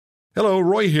Hello,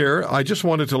 Roy here. I just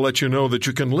wanted to let you know that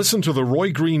you can listen to The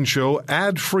Roy Green Show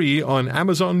ad-free on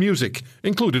Amazon Music,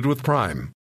 included with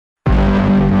Prime.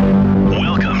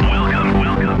 Welcome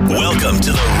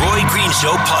to The Roy Green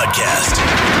Show podcast.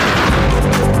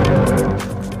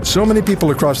 So many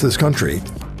people across this country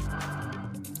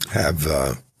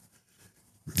have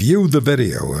viewed the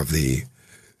video of the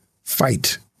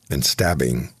fight and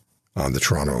stabbing on the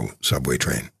Toronto subway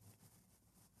train.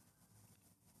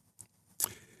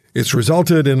 It's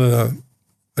resulted in an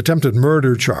attempted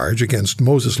murder charge against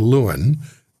Moses Lewin,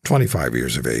 25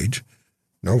 years of age,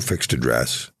 no fixed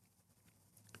address.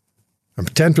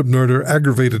 Attempted murder,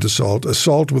 aggravated assault,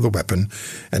 assault with a weapon,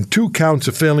 and 2 counts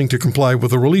of failing to comply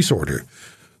with a release order.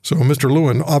 So Mr.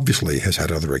 Lewin obviously has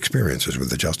had other experiences with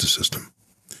the justice system.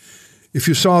 If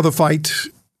you saw the fight,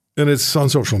 and it's on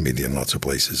social media in lots of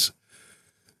places,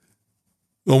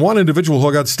 the one individual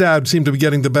who got stabbed seemed to be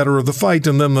getting the better of the fight,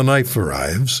 and then the knife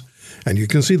arrives, and you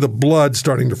can see the blood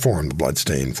starting to form, the blood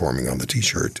stain forming on the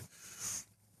T-shirt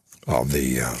of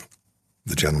the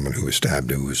gentleman who was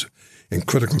stabbed, who was in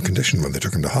critical condition when they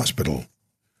took him to hospital.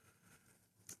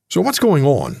 So what's going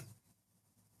on?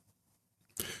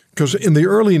 Because in the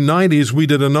early 90s, we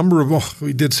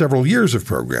did several years of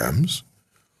programs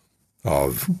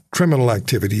of criminal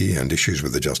activity and issues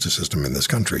with the justice system in this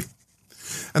country.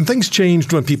 And things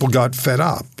changed when people got fed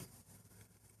up.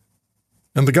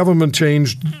 And the government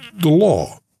changed the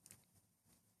law.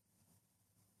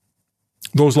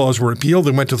 Those laws were appealed.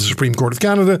 They went to the Supreme Court of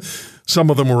Canada. Some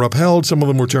of them were upheld. Some of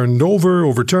them were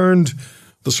overturned.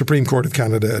 The Supreme Court of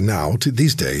Canada now,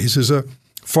 these days, is a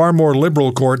far more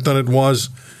liberal court than it was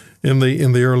in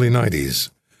the early 90s.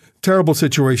 Terrible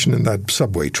situation in that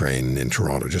subway train in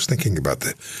Toronto. Just thinking about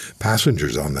the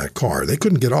passengers on that car. They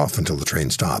couldn't get off until the train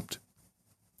stopped.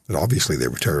 And obviously they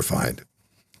were terrified.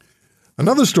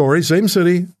 Another story, same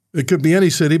city. It could be any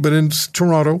city, but in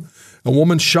Toronto, a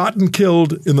woman shot and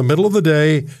killed in the middle of the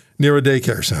day near a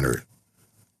daycare center.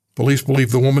 Police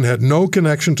believe the woman had no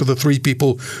connection to the 3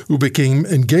 people who became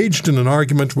engaged in an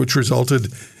argument which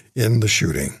resulted in the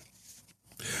shooting.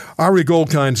 Ari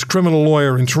Goldkind's criminal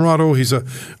lawyer in Toronto. He's a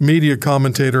media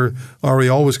commentator. Ari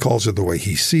always calls it the way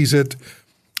he sees it.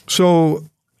 So,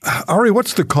 Ari,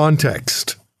 what's the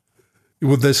context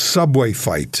with this subway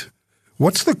fight?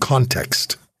 What's the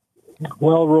context?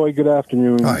 Well, Roy, good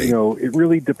afternoon. Hi. It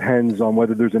really depends on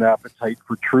whether there's an appetite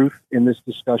for truth in this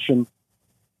discussion.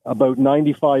 About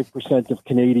 95% of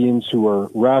Canadians who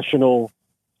are rational,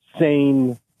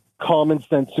 sane,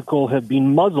 commonsensical have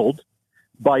been muzzled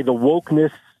by the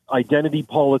wokeness, identity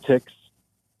politics,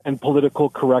 and political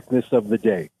correctness of the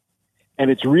day. And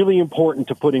it's really important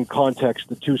to put in context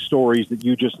the 2 stories that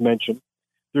you just mentioned.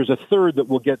 There's a third that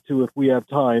we'll get to if we have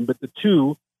time, but the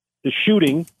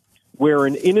shooting where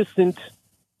an innocent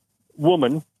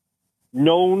woman,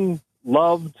 known,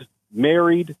 loved,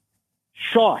 married,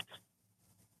 shot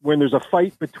when there's a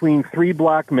fight between 3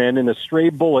 black men and a stray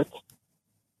bullet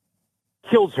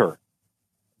kills her.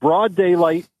 Broad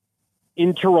daylight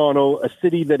in Toronto, a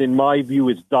city that in my view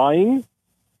is dying,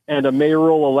 and a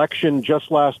mayoral election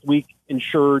just last week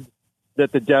ensured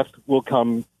that the death will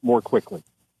come more quickly.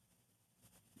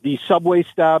 The subway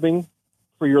stabbing,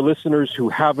 for your listeners who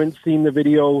haven't seen the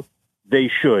video, they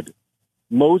should.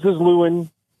 Moses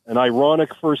Lewin, an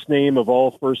ironic first name of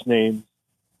all first names,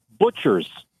 butchers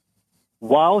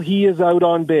while he is out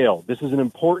on bail. This is an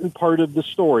important part of the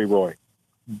story, Roy.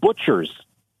 Butchers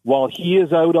while he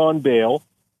is out on bail,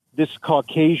 this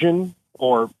Caucasian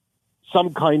or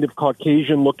some kind of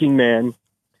Caucasian-looking man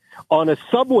on a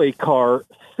subway car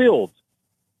filled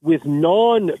with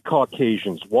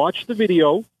non-Caucasians. Watch the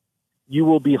video. You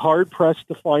will be hard-pressed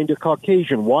to find a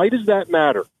Caucasian. Why does that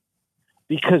matter?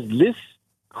 Because this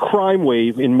crime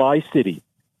wave in my city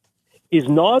is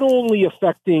not only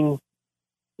affecting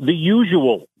the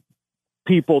usual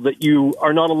people that you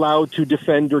are not allowed to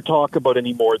defend or talk about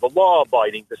anymore, the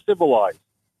law-abiding, the civilized.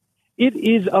 It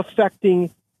is affecting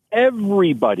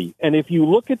everybody. And if you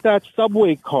look at that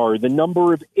subway car, the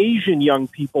number of Asian young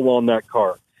people on that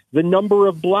car, the number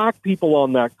of black people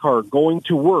on that car going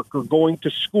to work or going to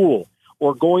school,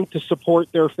 or going to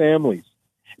support their families.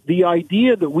 The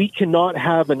idea that we cannot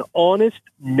have an honest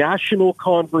national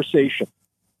conversation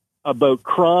about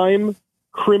crime,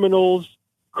 criminals,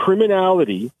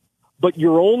 criminality, but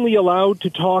you're only allowed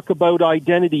to talk about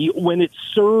identity when it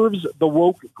serves the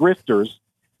woke grifters.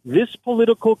 This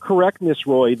political correctness,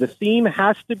 Roy, the theme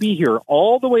has to be here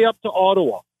all the way up to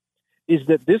Ottawa, is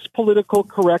that this political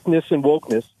correctness and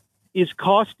wokeness is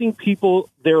costing people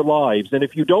their lives. And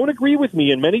if you don't agree with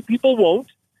me, and many people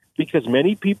won't, because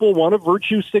many people want to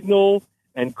virtue signal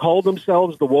and call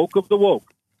themselves the woke of the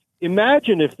woke,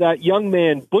 Imagine if that young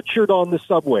man butchered on the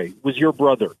subway was your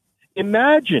brother.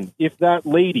 Imagine if that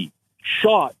lady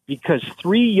shot because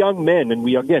 3 young men, and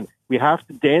we have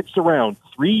to dance around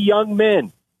 3 young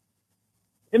men.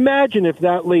 Imagine if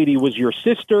that lady was your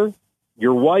sister,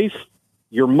 your wife,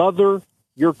 your mother,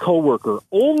 your coworker.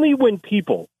 Only when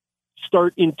people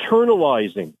start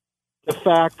internalizing the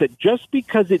fact that just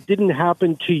because it didn't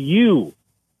happen to you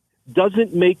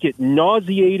doesn't make it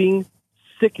nauseating,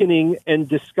 sickening, and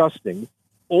disgusting.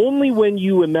 Only when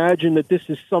you imagine that this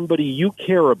is somebody you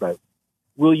care about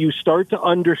will you start to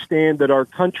understand that our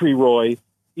country, Roy,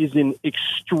 is in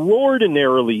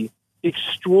extraordinarily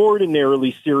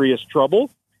serious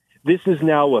trouble. This is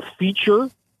now a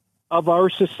feature of our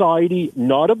society,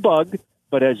 not a bug.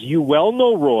 But as you well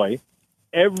know, Roy,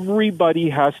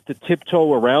 everybody has to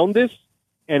tiptoe around this,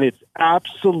 and it's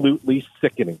absolutely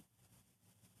sickening.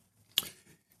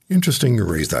 Interesting you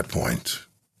raise that point,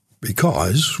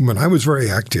 because when I was very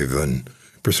active in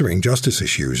pursuing justice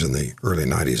issues in the early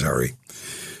 90s, Ari,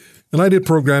 and I did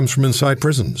programs from inside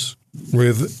prisons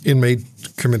with inmate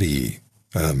committee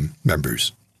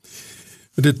members.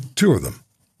 I did 2 of them.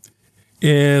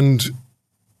 And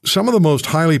some of the most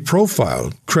highly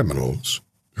profiled criminals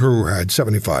who had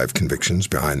 75 convictions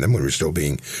behind them when were still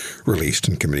being released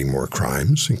and committing more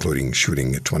crimes, including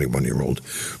shooting a 21-year-old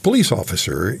police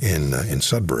officer in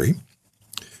Sudbury,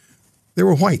 they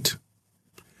were white.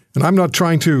 And I'm not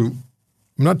challenging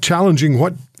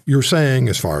what you're saying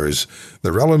as far as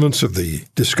the relevance of the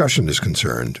discussion is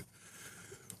concerned.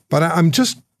 But I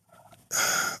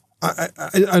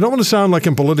don't want to sound like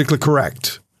I'm politically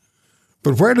correct.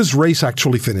 But where does race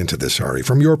actually fit into this, Ari,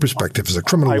 from your perspective as a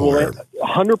criminal lawyer?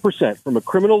 100% from a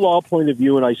criminal law point of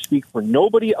view, and I speak for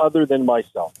nobody other than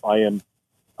myself. I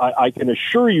can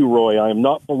assure you, Roy, I am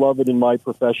not beloved in my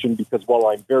profession because while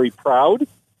I'm very proud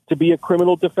to be a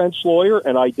criminal defense lawyer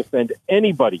and I defend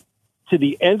anybody to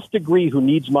the nth degree who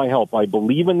needs my help, I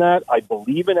believe in that. I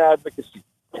believe in advocacy.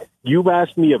 You've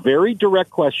asked me a very direct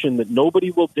question that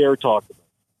nobody will dare talk about,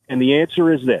 and the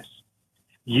answer is this.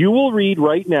 You will read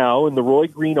right now, and the Roy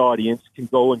Green audience can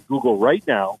go and Google right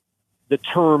now, the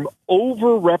term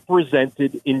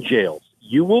overrepresented in jails.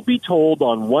 You will be told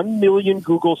on 1 million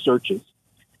Google searches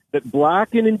that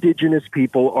Black and Indigenous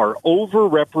people are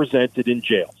overrepresented in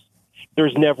jails.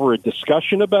 There's never a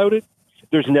discussion about it.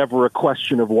 There's never a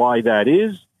question of why that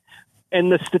is.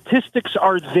 And the statistics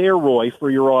are there, Roy, for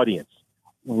your audience.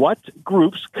 What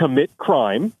groups commit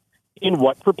crime in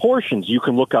what proportions? You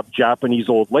can look up Japanese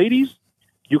old ladies.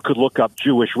 You could look up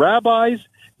Jewish rabbis.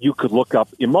 You could look up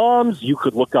imams. You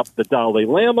could look up the Dalai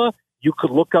Lama. You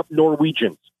could look up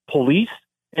Norwegians. Police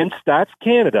and Stats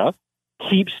Canada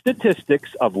keep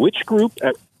statistics of which group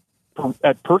at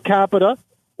per capita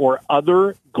or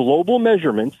other global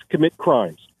measurements commit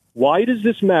crimes. Why does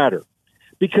this matter?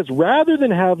 Because rather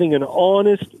than having an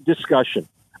honest discussion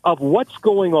of what's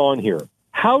going on here,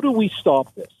 how do we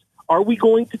stop this? Are we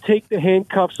going to take the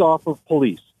handcuffs off of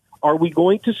police? Are we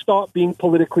going to stop being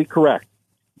politically correct?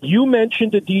 You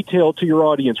mentioned a detail to your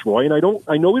audience, Roy, and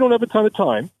I know we don't have a ton of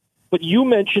time, but you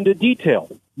mentioned a detail.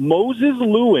 Moses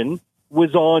Lewin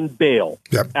was on bail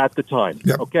at the time,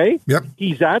 okay? Yep.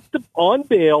 He's on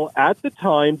bail at the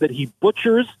time that he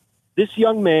butchers this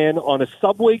young man on a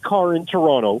subway car in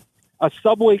Toronto. A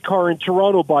subway car in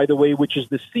Toronto, by the way, which is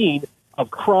the scene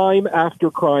of crime after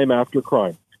crime after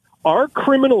crime. Our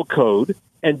criminal code,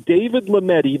 and David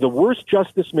Lametti, the worst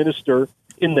justice minister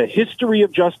in the history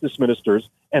of justice ministers,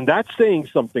 and that's saying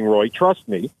something, Roy, trust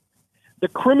me, the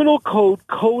criminal code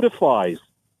codifies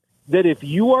that if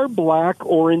you are Black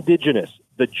or Indigenous,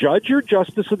 the judge or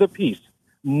justice of the peace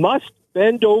must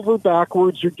bend over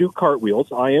backwards or do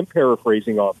cartwheels. I am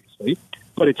paraphrasing, obviously,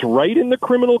 but it's right in the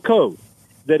criminal code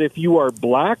that if you are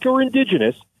Black or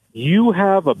Indigenous, you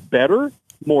have a better,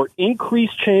 more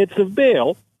increased chance of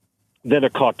bail than a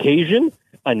Caucasian,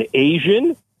 an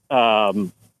Asian, a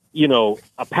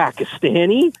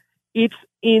Pakistani. It's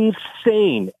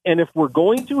insane. And if we're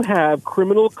going to have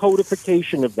criminal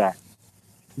codification of that,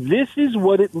 this is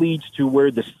what it leads to, where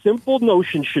the simple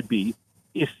notion should be,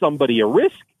 is somebody a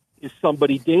risk? Is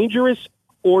somebody dangerous?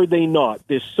 Or are they not?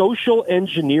 This social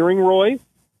engineering, Roy,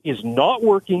 is not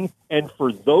working. And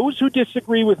for those who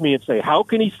disagree with me and say, how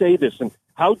can he say this? And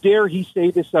how dare he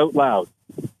say this out loud?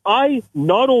 I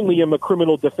not only am a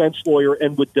criminal defense lawyer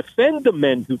and would defend the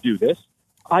men who do this,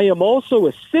 I am also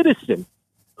a citizen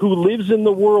who lives in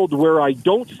the world where I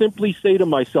don't simply say to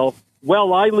myself,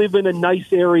 well, I live in a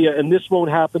nice area and this won't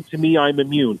happen to me, I'm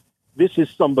immune. This is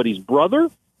somebody's brother.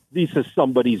 This is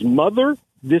somebody's mother.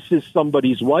 This is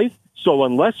somebody's wife. So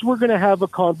unless we're going to have a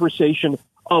conversation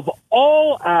of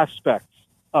all aspects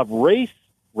of race,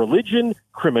 religion,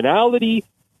 criminality,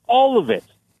 all of it.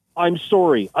 I'm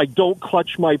sorry, I don't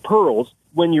clutch my pearls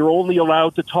when you're only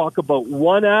allowed to talk about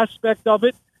one aspect of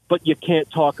it, but you can't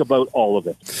talk about all of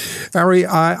it. Ari,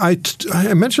 I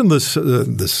mentioned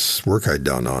this work I'd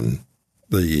done on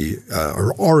the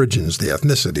origins, the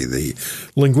ethnicity, the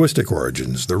linguistic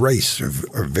origins, the race of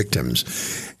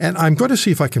victims. And I'm going to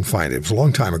see if I can find it. It was a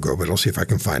long time ago, but I'll see if I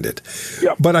can find it.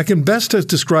 Yeah. But I can best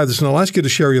describe this, and I'll ask you to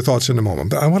share your thoughts in a moment.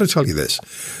 But I want to tell you this.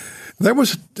 There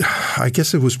was, I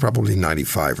guess it was probably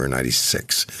 95 or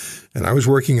 96, and I was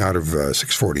working out of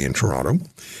 640 in Toronto.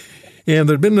 And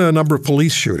there'd been a number of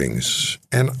police shootings.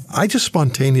 And I just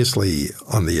spontaneously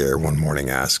on the air one morning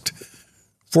asked,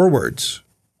 4 words,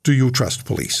 do you trust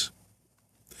police?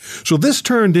 So this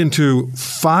turned into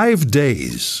 5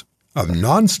 days of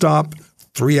nonstop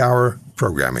 3-hour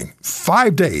programming.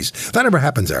 5 days. That never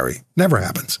happens, Ari. Never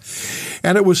happens.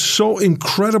 And it was so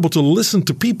incredible to listen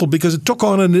to people because it took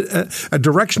on a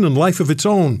direction in life of its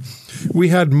own. We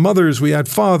had mothers, we had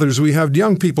fathers, we had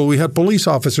young people, we had police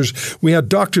officers, we had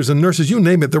doctors and nurses, you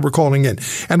name it, that were calling in.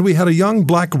 And we had a young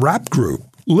black rap group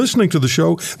listening to the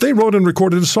show. They wrote and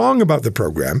recorded a song about the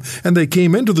program, and they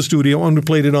came into the studio and we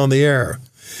played it on the air.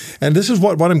 And this is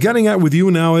what I'm getting at with you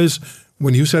now is,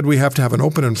 when you said we have to have an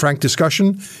open and frank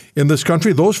discussion in this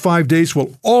country, those 5 days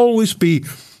will always be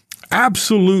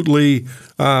absolutely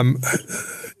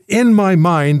in my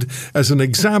mind as an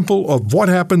example of what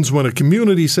happens when a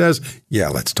community says, yeah,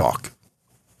 let's talk.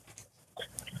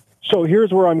 So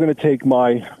here's where I'm going to take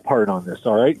my part on this,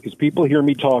 all right? Because people hear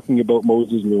me talking about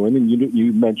Moses Lewin, and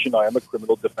you mentioned I am a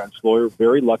criminal defense lawyer,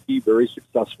 very lucky, very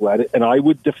successful at it, and I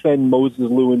would defend Moses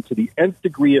Lewin to the nth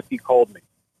degree if he called me.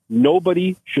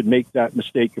 Nobody should make that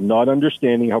mistake of not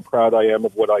understanding how proud I am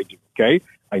of what I do, okay?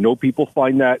 I know people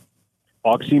find that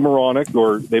oxymoronic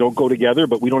or they don't go together,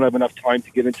 but we don't have enough time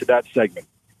to get into that segment.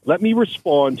 Let me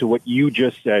respond to what you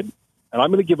just said, and I'm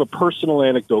going to give a personal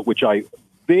anecdote, which I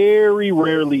very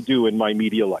rarely do in my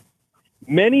media life.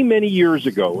 Many, many years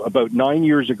ago, about 9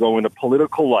 years ago in a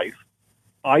political life,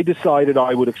 I decided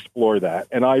I would explore that,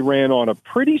 and I ran on a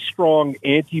pretty strong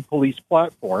anti-police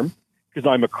platform because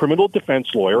I'm a criminal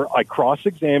defense lawyer. I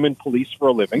cross-examine police for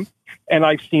a living, and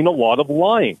I've seen a lot of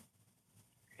lying.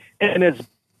 And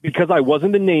because I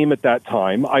wasn't a name at that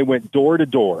time, I went door to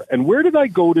door. And where did I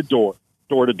go to door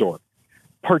to door?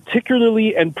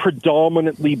 Particularly and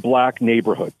predominantly black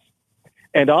neighborhoods.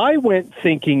 And I went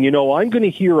thinking, I'm going to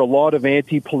hear a lot of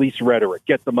anti-police rhetoric,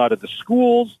 get them out of the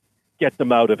schools, get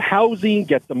them out of housing,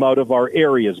 get them out of our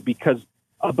areas, because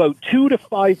about 2 to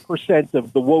 5%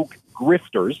 of the woke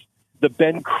grifters, the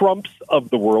Ben Crumps of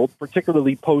the world,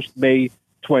 particularly post-May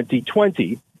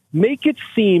 2020, make it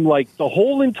seem like the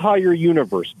whole entire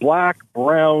universe, black,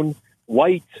 brown,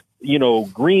 white,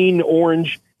 green,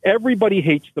 orange, everybody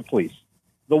hates the police.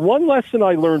 The one lesson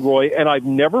I learned, Roy, and I've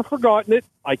never forgotten it,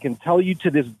 I can tell you to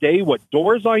this day what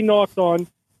doors I knocked on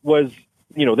was,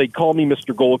 they'd call me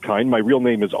Mr. Goldkind. My real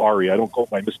name is Ari. I don't go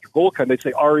by Mr. Goldkind. They'd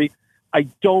say, Ari, I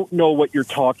don't know what you're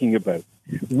talking about.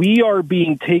 We are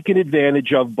being taken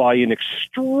advantage of by an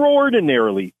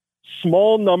extraordinarily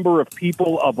small number of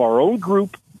people of our own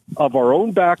group, of our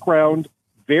own background,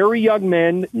 very young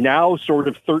men, now sort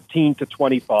of 13 to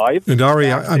 25. And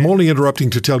Ari, I'm only interrupting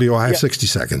to tell you I have 60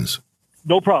 seconds.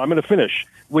 No problem. I'm going to finish,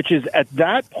 which is at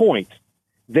that point,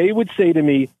 they would say to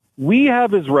me, we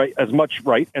have as much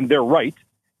right, and they're right,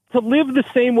 to live the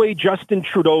same way Justin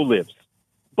Trudeau lives,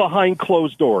 behind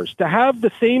closed doors, to have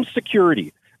the same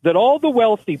security that all the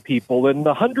wealthy people and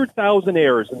the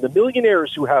 100,000-aires and the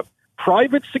millionaires who have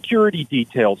private security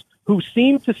details who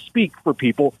seem to speak for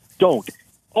people don't.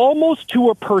 Almost to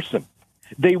a person,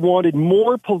 they wanted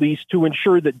more police to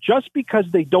ensure that just because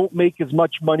they don't make as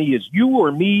much money as you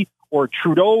or me or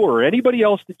Trudeau or anybody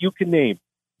else that you can name,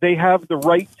 they have the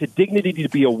right to dignity to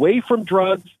be away from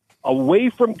drugs, away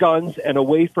from guns, and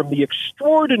away from the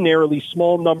extraordinarily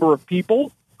small number of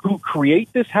people who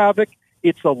create this havoc.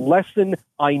 It's a lesson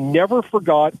I never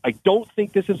forgot. I don't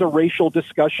think this is a racial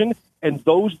discussion, and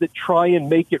those that try and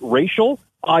make it racial,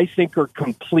 I think are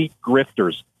complete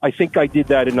grifters. I think I did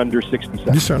that in under 60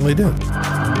 seconds. You certainly did.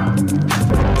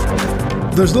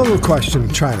 There's little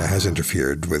question China has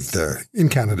interfered with in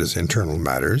Canada's internal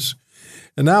matters.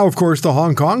 And now, of course, the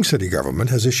Hong Kong city government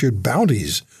has issued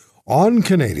bounties on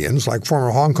Canadians like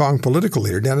former Hong Kong political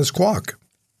leader Dennis Kwok.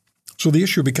 So the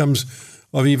issue becomes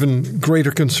of even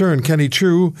greater concern. Kenny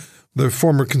Chiu, the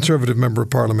former Conservative Member of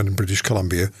Parliament in British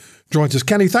Columbia, joins us.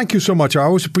 Kenny, thank you so much. I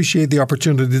always appreciate the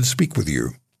opportunity to speak with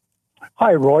you.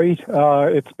 Hi, Roy.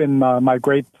 It's been my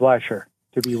great pleasure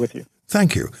to be with you.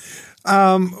 Thank you.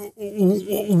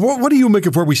 What do you make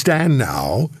of where we stand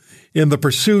now in the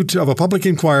pursuit of a public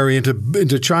inquiry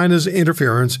into China's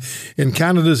interference in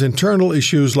Canada's internal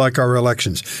issues like our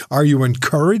elections. Are you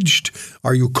encouraged?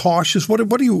 Are you cautious?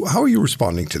 How are you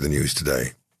responding to the news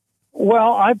today?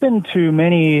 Well, I've been to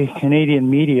many Canadian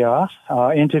media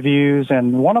interviews,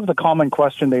 and one of the common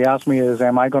questions they ask me is,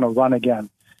 am I going to run again?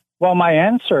 Well, my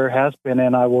answer has been,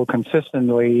 and I will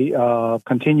consistently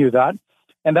continue that,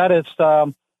 and that is,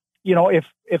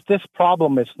 if this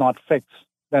problem is not fixed,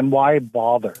 then why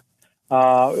bother?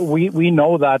 We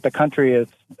know that the country is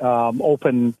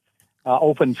open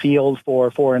field for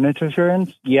foreign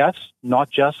interference. Yes, not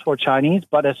just for Chinese,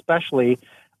 but especially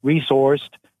resourced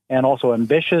and also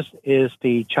ambitious is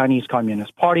the Chinese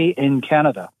Communist Party in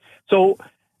Canada. So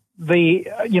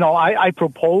I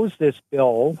proposed this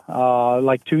bill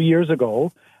like 2 years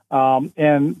ago,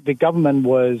 and the government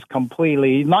was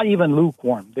completely, not even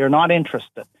lukewarm. They're not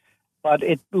interested. But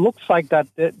it looks like that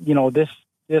this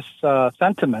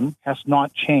sentiment has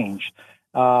not changed.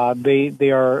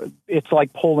 It's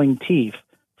like pulling teeth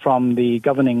from the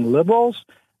governing Liberals.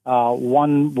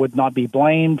 One would not be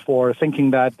blamed for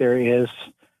thinking that there is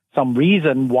some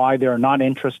reason why they're not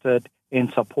interested in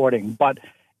supporting. But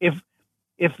if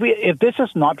this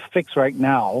is not fixed right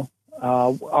now,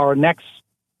 our next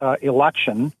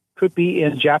election could be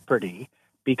in jeopardy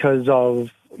because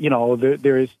of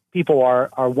people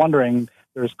are wondering,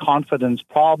 there's confidence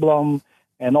problem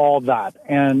and all that.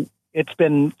 And it's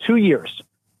been 2 years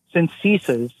since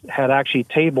CSIS had actually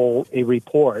tabled a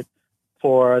report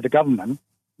for the government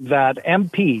that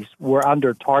MPs were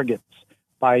under targets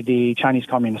by the Chinese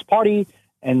Communist Party,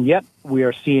 and yet we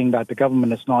are seeing that the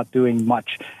government is not doing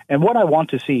much. And what I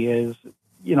want to see is,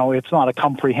 it's not a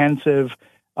comprehensive,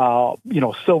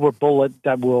 silver bullet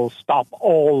that will stop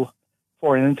all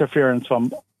foreign interference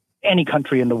from any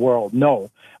country in the world.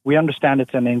 No, we understand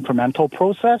it's an incremental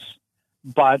process,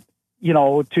 but,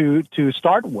 to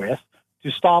start with,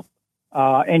 to stop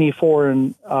any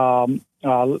foreign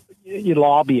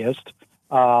lobbyist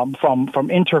from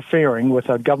interfering with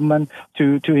a government,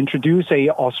 to introduce a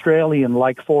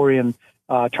Australian-like Foreign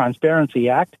Transparency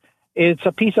Act, it's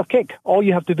a piece of cake. All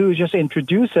you have to do is just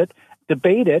introduce it,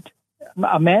 debate it,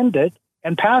 amend it,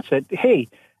 and pass it. Hey,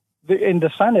 in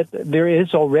the Senate, there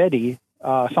is already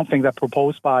something that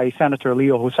proposed by Senator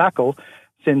Leo Husako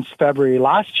since February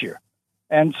last year.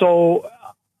 And so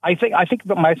I think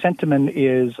that my sentiment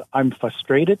is I'm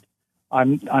frustrated.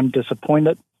 I'm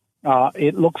disappointed.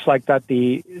 It looks like that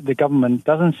the government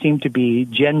doesn't seem to be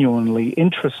genuinely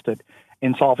interested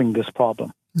in solving this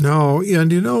problem. No,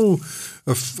 and a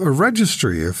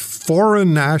registry of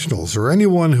foreign nationals or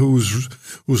anyone who's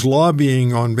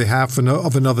lobbying on behalf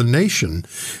of another nation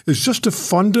is just a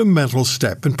fundamental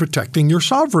step in protecting your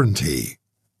sovereignty.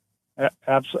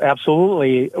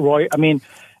 Absolutely, Roy. I mean,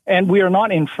 and we are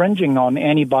not infringing on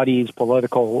anybody's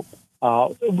political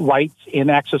rights in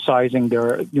exercising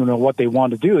their, what they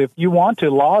want to do. If you want to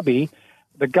lobby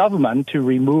the government to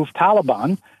remove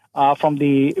Taliban from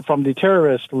the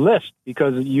terrorist list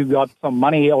because you got some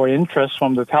money or interest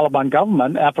from the Taliban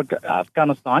government,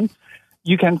 Afghanistan,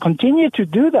 you can continue to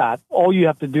do that. All you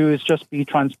have to do is just be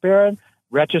transparent,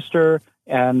 register,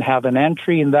 and have an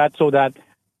entry in that so that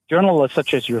journalists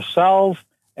such as yourself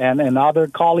and other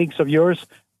colleagues of yours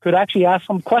could actually ask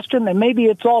some question, and maybe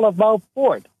it's all above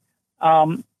board.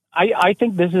 I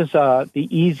think this is the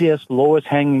easiest, lowest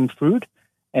hanging fruit,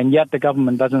 and yet the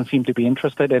government doesn't seem to be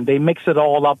interested, and they mix it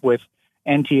all up with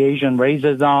anti-Asian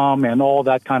racism and all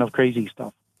that kind of crazy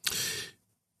stuff.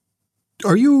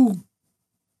 Are you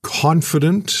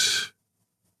confident?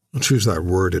 I'll choose that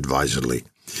word advisedly.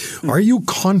 Are you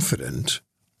confident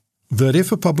that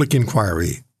if a public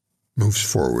inquiry moves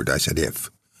forward, I said if,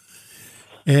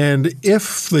 and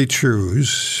if they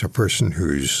choose a person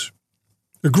who's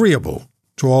agreeable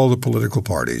to all the political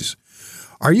parties,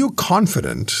 are you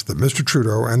confident that Mr.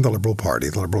 Trudeau and the Liberal Party,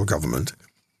 the Liberal government,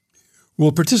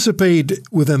 will participate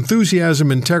with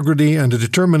enthusiasm, integrity, and a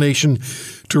determination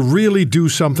to really do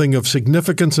something of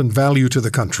significance and value to the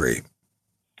country?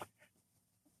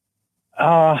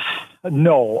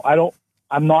 No, I don't.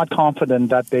 I'm not confident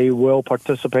that they will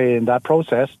participate in that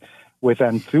process with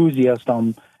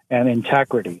enthusiasm and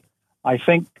integrity. I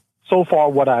think so far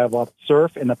what I have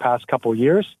observed in the past couple of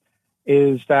years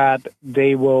is that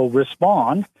they will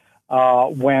respond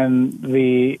when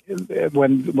they're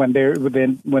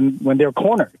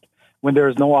cornered. When there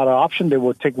is no other option, they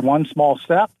will take one small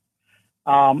step.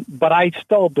 But I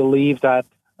still believe that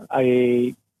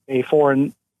a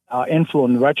foreign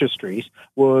influence registries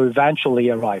will eventually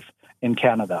arrive in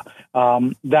Canada.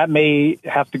 That may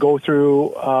have to go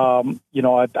through,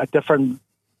 a different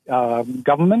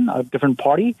government, a different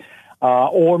party.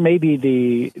 Or maybe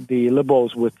the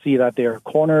Liberals would see that they're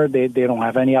cornered, they don't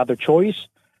have any other choice.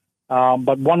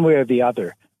 But one way or the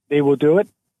other, they will do it,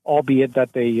 albeit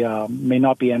that they may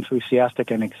not be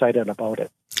enthusiastic and excited about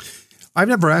it. I've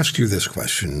never asked you this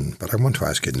question, but I want to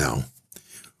ask it now.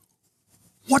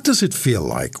 What does it feel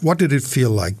like? What did it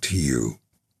feel like to you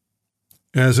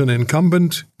as an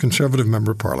incumbent Conservative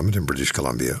member of Parliament in British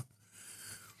Columbia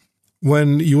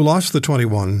when you lost the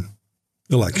 21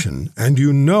 election and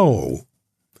you know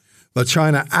that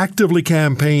China actively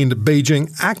campaigned,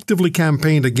 Beijing actively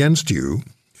campaigned against you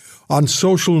on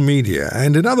social media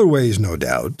and in other ways, no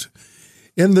doubt,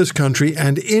 in this country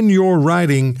and in your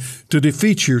riding to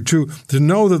defeat you, to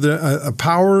know that a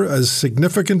power as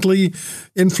significantly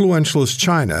influential as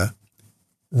China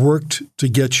worked to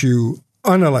get you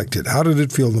unelected? How did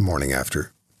it feel the morning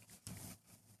after?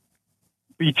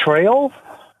 Betrayal,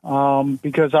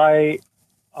 because I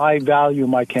value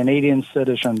my Canadian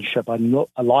citizenship. I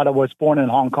was born in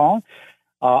Hong Kong,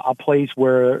 a place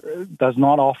where does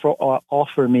not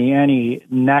offer me any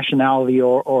nationality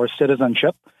or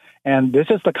citizenship. And this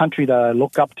is the country that I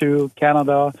look up to,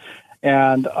 Canada,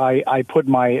 and I put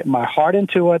my heart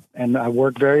into it, and I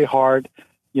worked very hard,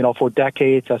 for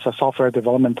decades as a software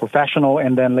development professional,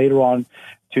 and then later on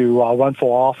to run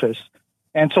for office.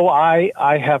 And so I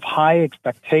have high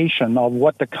expectation of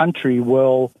what the country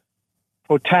will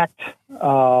protect,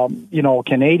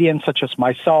 Canadians such as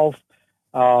myself,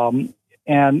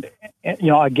 and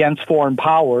against foreign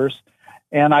powers.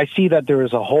 And I see that there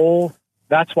is a hole.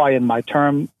 That's why in my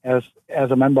term as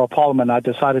a member of Parliament, I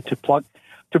decided to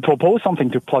propose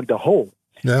something to plug the hole.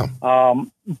 Yeah.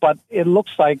 But it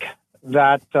looks like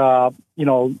that,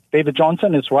 David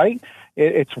Johnson is right.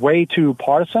 It's way too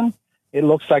partisan. It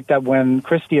looks like that when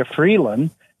Chrystia Freeland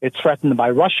is threatened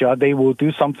by Russia, they will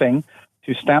do something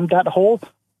to stamp that hole.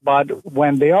 But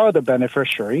when they are the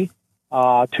beneficiary,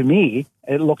 to me,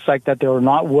 it looks like that they're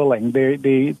not willing.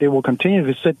 They will continue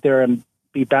to sit there and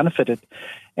be benefited.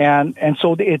 And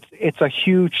so it's a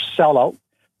huge sellout.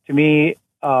 To me,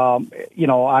 I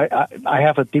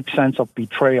have a deep sense of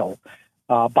betrayal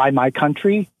by my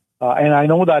country. And I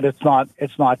know that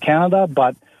it's not Canada,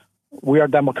 but we are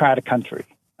a democratic country.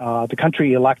 The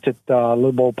country elected the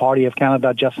Liberal Party of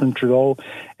Canada, Justin Trudeau,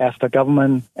 as the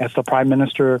government, as the prime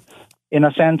minister. In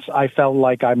a sense, I felt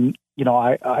like I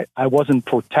wasn't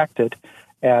protected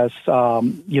as, a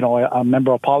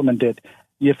member of Parliament did.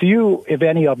 If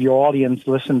any of your audience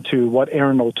listened to what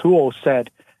Erin O'Toole said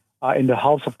in the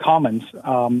House of Commons,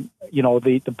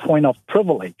 the point of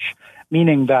privilege,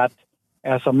 meaning that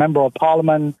as a member of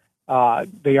Parliament,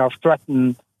 they are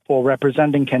threatened for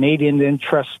representing Canadian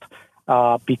interests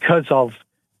because of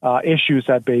issues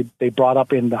that they brought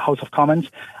up in the House of Commons.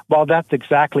 Well, that's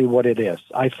exactly what it is.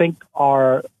 I think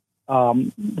our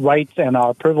rights and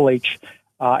our privilege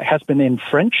has been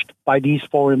infringed by these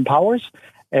foreign powers,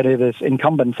 and it is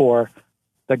incumbent for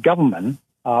the government,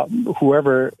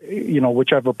 whichever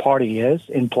party is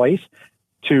in place,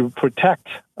 to protect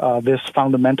this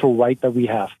fundamental right that we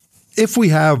have. If we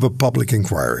have a public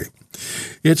inquiry,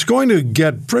 it's going to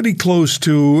get pretty close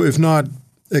to, if not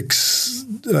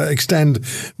extend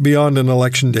beyond an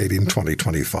election date in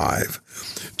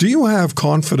 2025. Do you have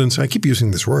confidence, I keep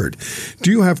using this word,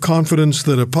 do you have confidence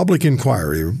that a public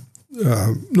inquiry,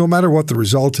 no matter what the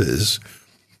result is,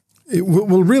 it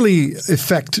will really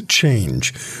affect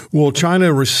change? Will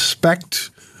China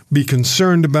be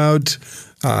concerned about,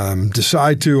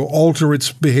 decide to alter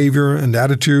its behavior and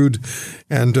attitude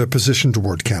and position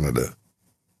toward Canada?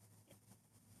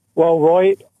 Well,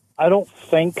 Roy, I don't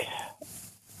think,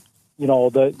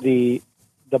 the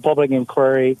public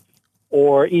inquiry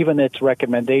or even its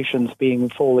recommendations being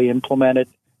fully implemented.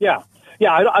 I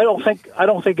don't think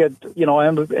it,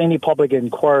 any public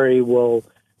inquiry will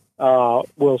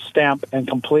stamp and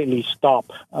completely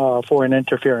stop foreign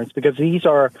interference, because these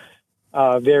are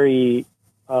very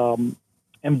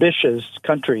ambitious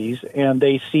countries, and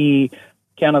they see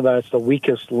Canada as the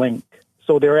weakest link.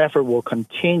 So their effort will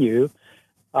continue.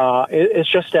 It's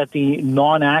just that the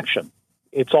non-action,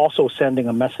 it's also sending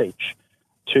a message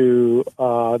to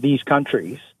these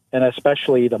countries, and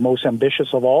especially the most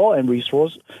ambitious of all and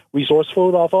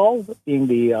resourceful of all, being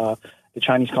the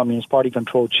Chinese Communist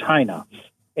Party-controlled China.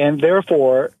 And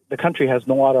therefore, the country has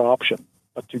no other option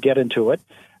but to get into it,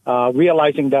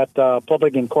 realizing that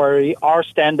public inquiry, our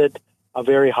standard are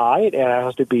very high. It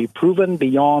has to be proven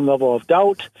beyond level of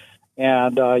doubt,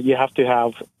 and you have to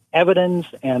have evidence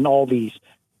and all these.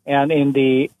 And in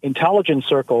the intelligence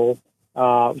circle,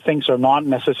 things are not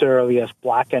necessarily as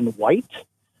black and white.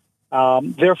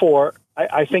 Therefore,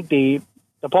 I think the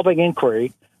public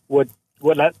inquiry would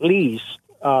at least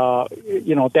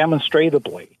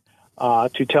demonstratively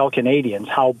to tell Canadians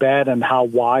how bad and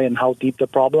why and how deep the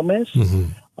problem is.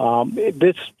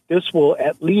 This will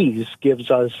at least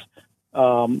gives us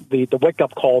the wake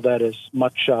up call that is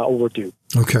much overdue.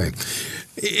 Okay,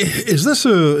 is this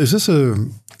a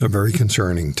very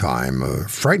concerning time, a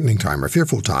frightening time, a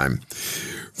fearful time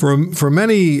for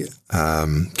many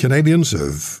Canadians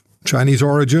of Chinese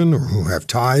origin or who have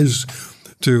ties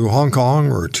to Hong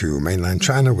Kong or to mainland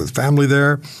China with family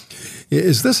there?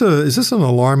 Is this an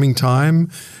alarming time?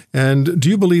 And do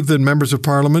you believe that members of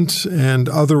Parliament and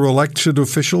other elected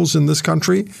officials in this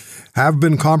country have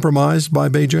been compromised by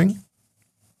Beijing?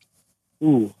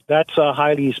 Ooh, that's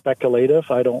highly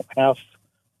speculative. I don't have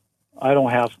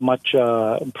much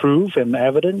proof and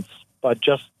evidence, but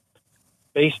just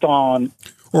based on.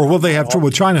 Or will they have?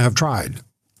 Will China have tried?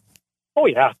 Oh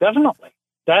yeah, definitely.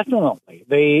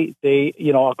 They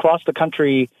across the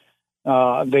country,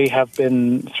 they have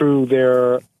been through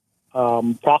their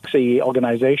proxy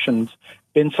organizations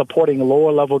been supporting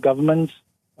lower level governments,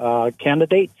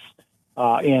 candidates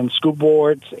in school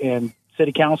boards and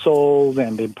city councils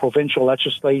and the provincial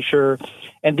legislature,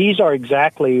 and these are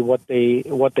exactly what they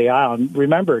are. And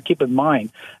remember, keep in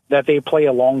mind that they play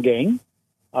a long game,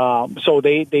 so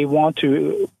they want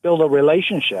to build a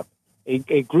relationship,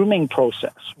 a grooming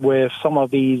process with some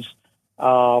of these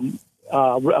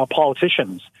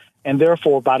politicians, and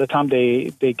therefore, by the time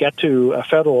they get to a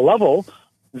federal level,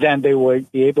 then they will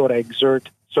be able to exert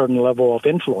certain level of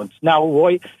influence. Now,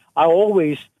 Roy, I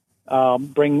always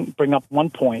bring up one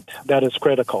point that is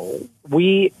critical.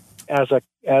 We, as a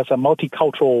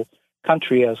multicultural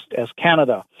country, as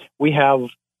Canada, we have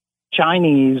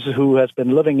Chinese who has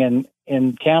been living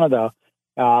in Canada,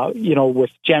 with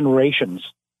generations,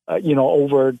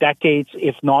 over decades,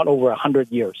 if not over 100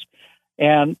 years,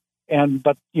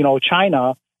 but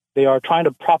China, they are trying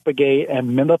to propagate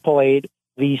and manipulate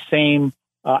these same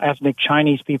ethnic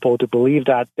Chinese people to believe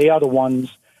that they are the ones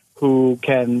who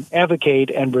can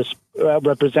advocate and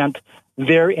represent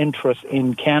their interests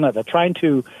in Canada, trying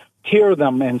to tear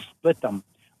them and split them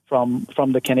from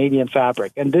the Canadian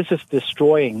fabric. And this is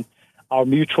destroying our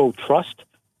mutual trust.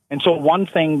 And so one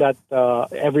thing that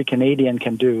every Canadian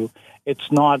can do,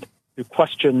 it's not to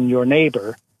question your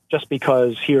neighbor just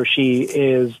because he or she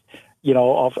is,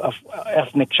 of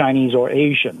ethnic Chinese or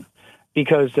Asian,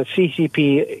 because the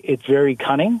CCP, it's very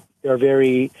cunning. They're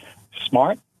very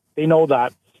smart. They know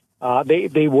that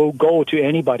they will go to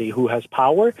anybody who has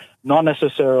power, not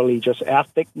necessarily just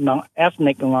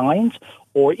ethnic lines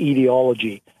or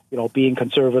ideology, being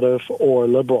conservative or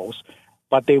liberals,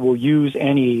 but they will use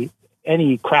any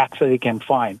cracks that they can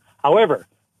find. However,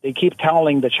 they keep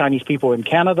telling the Chinese people in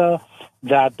Canada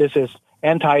that this is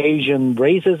anti-Asian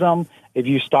racism. If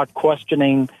you start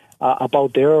questioning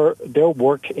about their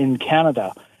work in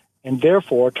Canada, and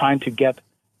therefore trying to get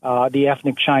the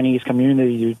ethnic Chinese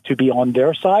community to be on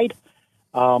their side,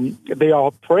 they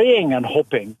are praying and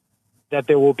hoping that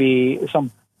there will be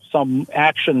some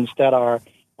actions that are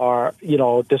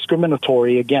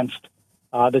discriminatory against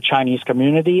the Chinese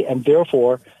community, and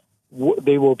therefore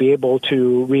they will be able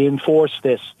to reinforce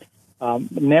this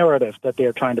narrative that they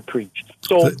are trying to preach.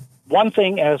 So one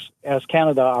thing as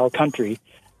Canada, our country,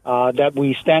 that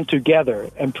we stand together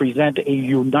and present a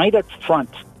united front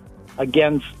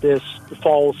against this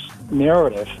false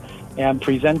narrative and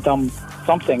present them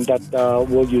something that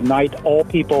will unite all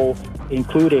people,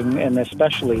 including and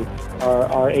especially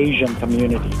our Asian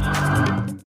communities.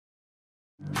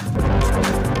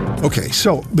 Okay,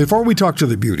 so before we talk to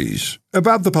the beauties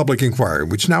about the public inquiry,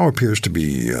 which now appears to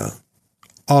be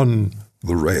on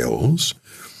the rails,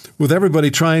 with everybody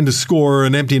trying to score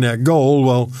an empty net goal,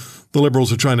 well, the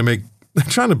Liberals are trying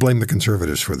to blame the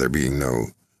Conservatives for there being no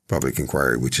public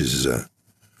inquiry, which is, if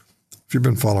you've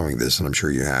been following this, and I'm sure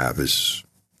you have, is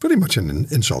pretty much an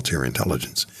insult to your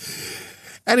intelligence.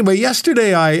 Anyway,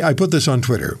 yesterday I put this on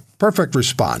Twitter. Perfect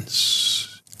response.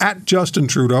 At Justin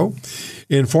Trudeau,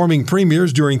 informing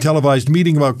premiers during televised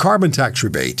meeting about carbon tax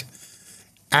rebate.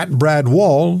 At Brad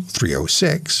Wall,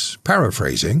 306,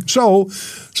 paraphrasing. So,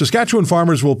 Saskatchewan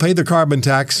farmers will pay the carbon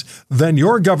tax, then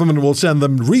your government will send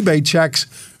them rebate checks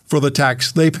for the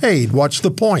tax they paid. What's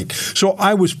the point? So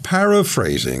I was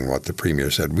paraphrasing what the Premier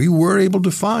said. We were able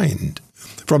to find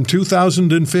from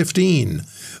 2015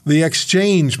 the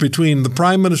exchange between the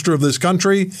Prime Minister of this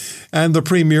country and the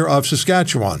Premier of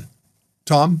Saskatchewan.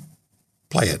 Tom,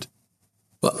 play it.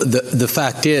 Well, the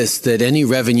fact is that any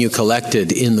revenue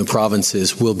collected in the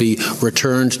provinces will be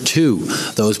returned to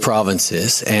those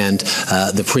provinces, and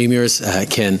the premiers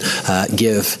can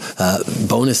give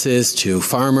bonuses to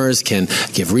farmers, can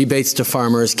give rebates to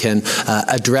farmers, can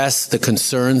address the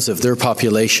concerns of their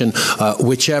population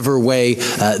whichever way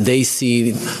they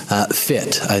see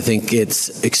fit. I think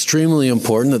it's extremely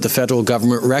important that the federal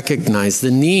government recognize the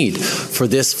need for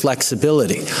this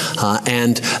flexibility,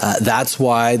 and that's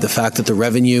why the fact that the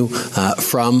revenue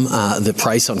from the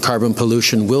price on carbon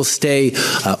pollution will stay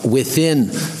within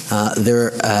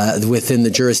the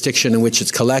jurisdiction in which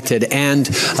it's collected, and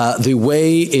the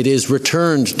way it is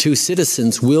returned to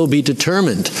citizens will be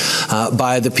determined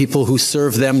by the people who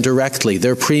serve them directly,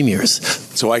 their premiers.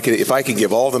 So if I could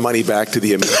give all the money back to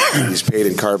the American who's paid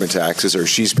in carbon taxes or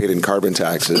she's paid in carbon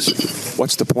taxes,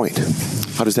 what's the point?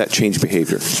 How does that change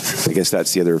behavior? I guess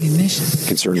that's the other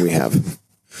concern we have.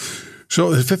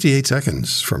 So 58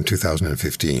 seconds from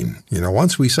 2015.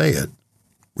 Once we say it,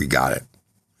 we got it.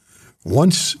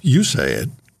 Once you say it,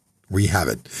 we have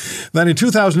it. Then in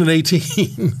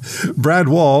 2018, Brad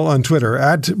Wall on Twitter,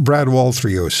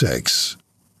 @BradWall306,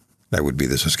 that would be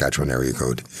the Saskatchewan area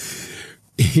code,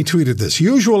 he tweeted this: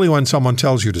 usually when someone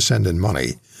tells you to send in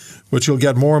money, but you'll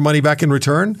get more money back in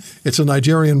return, it's a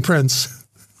Nigerian prince.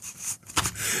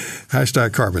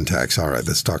 #carbon tax. All right,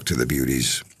 let's talk to the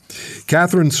beauties.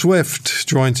 Catherine Swift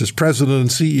joins as president and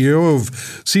CEO of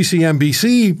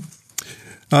CCMBC.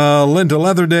 Linda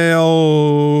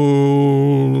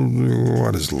Leatherdale.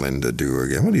 What does Linda do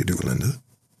again? What do you do, Linda?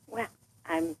 Well,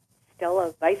 I'm still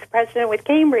a vice president with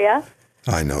Cambria.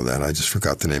 I know that. I just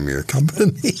forgot the name of your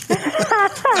company.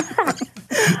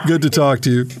 Good to talk to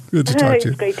you. Good to talk to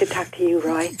you. It's great to talk to you,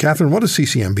 Roy. Catherine, what does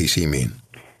CCMBC mean?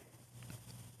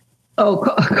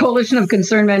 Coalition of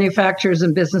Concerned Manufacturers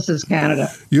and Businesses Canada.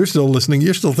 You're still listening.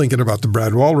 You're still thinking about the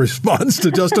Brad Wall response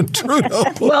to Justin Trudeau.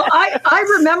 Well, I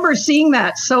remember seeing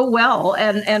that so well,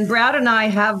 and Brad and I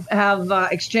have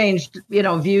exchanged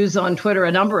views on Twitter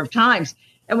a number of times.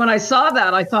 And when I saw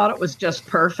that, I thought it was just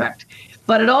perfect.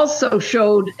 But it also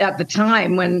showed at the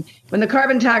time when the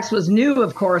carbon tax was new,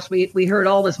 of course, we heard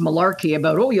all this malarkey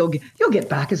about, you'll get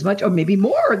back as much or maybe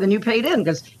more than you paid in,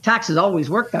 because taxes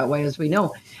always work that way, as we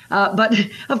know. But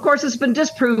of course, it's been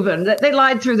disproven that they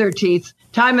lied through their teeth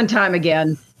time and time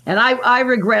again. And I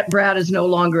regret Brad is no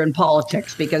longer in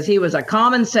politics, because he was a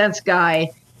common sense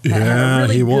guy. Yeah,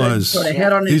 really he was. Sort of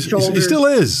head on his shoulders. He still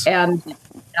is. And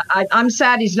I'm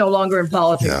sad he's no longer in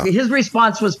politics. Yeah. His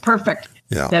response was perfect.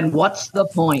 Yeah. Then what's the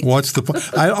point? What's the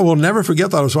point? I will never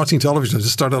forget that. I was watching television. I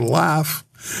just started to laugh.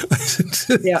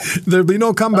 There'll be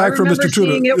no comeback from Mr.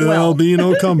 Trudeau. There'll be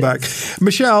no comeback.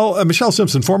 Michelle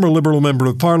Simpson, former Liberal member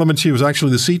of Parliament. She was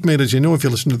actually the seatmate, as you know, if you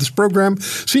listen to this program,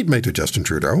 seatmate to Justin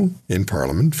Trudeau in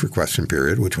Parliament for Question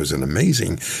Period, which was an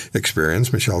amazing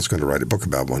experience. Michelle's going to write a book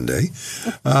about one day.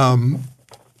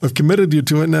 I've committed you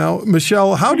to it now.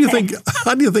 Michelle, how do you think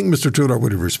Mr. Trudeau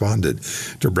would have responded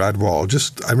to Brad Wall?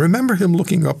 I remember him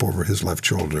looking up over his left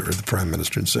shoulder at the Prime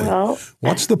Minister and saying,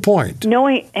 what's the point?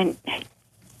 Knowing, and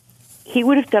he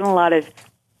would have done a lot of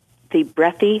the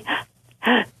breathy,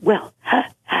 and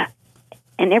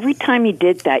every time he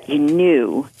did that, you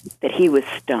knew that he was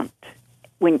stumped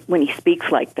when he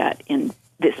speaks like that in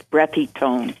this breathy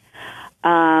tone.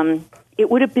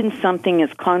 It would have been something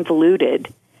as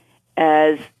convoluted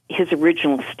as his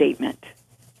original statement.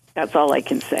 That's all I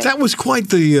can say. That was quite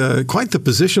the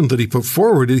position that he put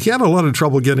forward. He had a lot of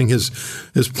trouble getting his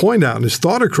point out and his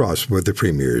thought across with the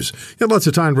premiers. He had lots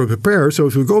of time to prepare. So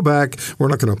if we go back, we're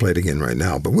not going to play it again right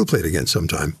now, but we'll play it again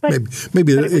sometime.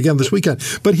 Maybe again this weekend.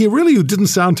 But he really didn't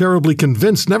sound terribly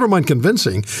convinced. Never mind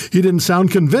convincing. He didn't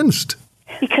sound convinced.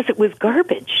 Because it was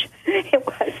garbage. It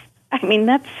was. I mean,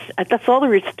 that's all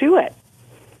there is to it.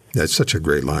 That's such a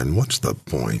great line. What's the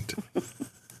point?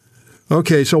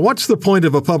 Okay, so what's the point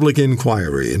of a public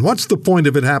inquiry? And what's the point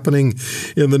of it happening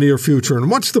in the near future? And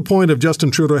what's the point of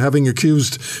Justin Trudeau having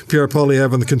accused Pierre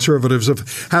Poilievre and the Conservatives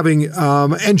of having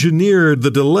engineered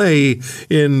the delay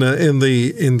in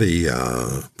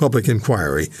the public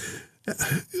inquiry?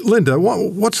 Linda,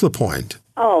 what's the point?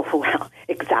 Oh, well,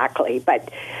 exactly.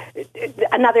 But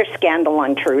another scandal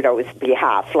on Trudeau's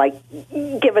behalf. Like,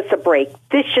 give us a break.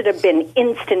 This should have been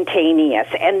instantaneous.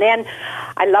 And then,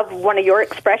 I love one of your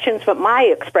expressions, but my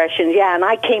expressions, and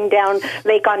I came down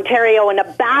Lake Ontario in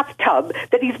a bathtub,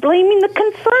 that he's blaming the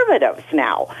Conservatives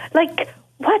now. Like,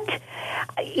 what?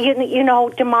 You know,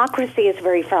 democracy is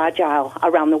very fragile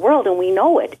around the world, and we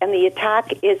know it. And the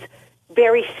attack is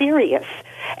very serious.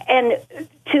 And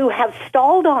to have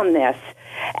stalled on this,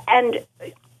 and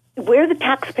We're the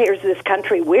taxpayers of this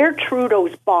country. We're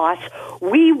Trudeau's boss.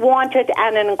 We wanted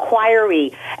an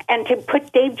inquiry, and to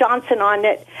put Dave Johnson on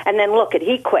it, and then look at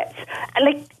he quits.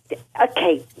 Like,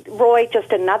 okay, Roy,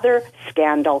 just another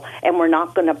scandal, and we're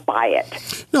not going to buy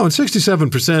it. No, and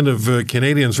 67% of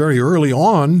Canadians very early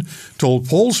on told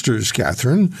pollsters,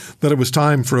 Catherine, that it was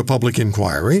time for a public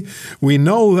inquiry. We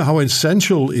know how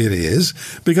essential it is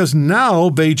because now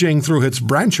Beijing, through its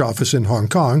branch office in Hong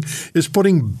Kong, is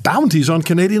putting bounties on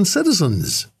Canadian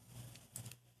citizens.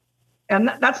 And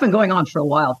that's been going on for a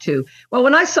while, too. Well,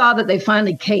 when I saw that they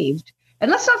finally caved, and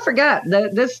let's not forget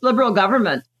that this Liberal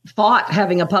government fought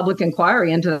having a public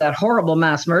inquiry into that horrible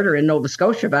mass murder in Nova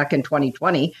Scotia back in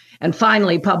 2020. And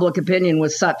finally, public opinion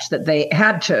was such that they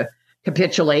had to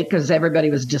capitulate because everybody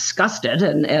was disgusted.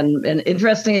 And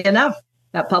interesting enough,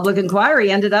 that public inquiry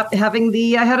ended up having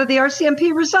the head of the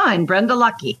RCMP resign, Brenda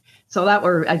Lucki. So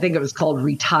I think it was called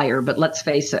retire, but let's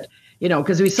face it,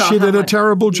 because we saw she did a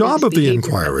terrible job of the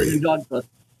inquiry.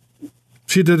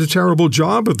 She did a terrible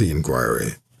job of the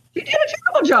inquiry. She did a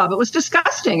terrible job. It was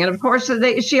disgusting. And of course,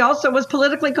 she also was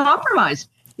politically compromised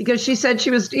because she said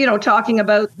she was, talking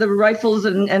about the rifles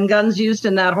and guns used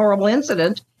in that horrible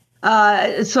incident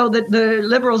so that the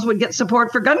Liberals would get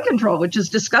support for gun control, which is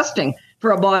disgusting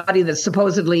for a body that's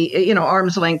supposedly,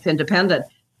 arm's length independent.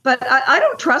 But I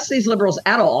don't trust these Liberals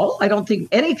at all. I don't think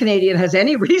any Canadian has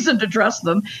any reason to trust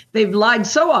them. They've lied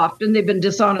so often. They've been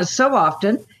dishonest so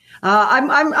often.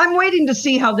 I'm waiting to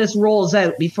see how this rolls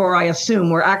out before I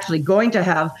assume we're actually going to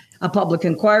have a public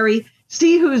inquiry,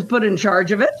 see who's put in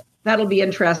charge of it. That'll be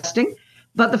interesting.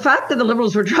 But the fact that the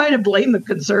Liberals were trying to blame the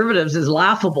Conservatives is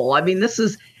laughable. I mean, this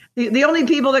is the only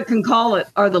people that can call it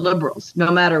are the Liberals,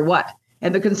 no matter what.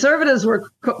 And the Conservatives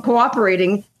were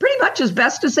cooperating pretty much as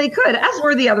best as they could, as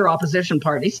were the other opposition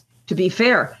parties, to be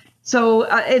fair. So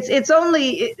it's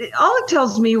only all it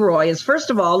tells me, Roy, is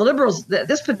first of all, the Liberals,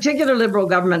 this particular Liberal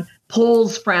government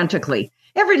polls frantically.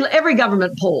 Every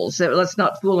government polls. Let's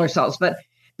not fool ourselves, but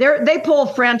they poll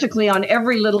frantically on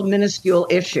every little minuscule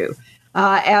issue,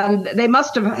 and they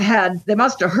must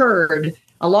have heard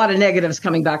a lot of negatives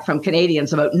coming back from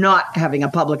Canadians about not having a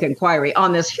public inquiry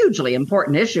on this hugely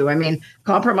important issue. I mean,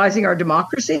 compromising our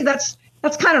democracy. That's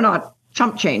kind of not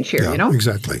chump change here,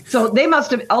 Exactly. So they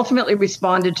must have ultimately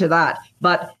responded to that.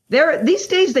 But these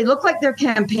days they look like they're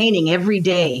campaigning every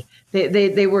day. They've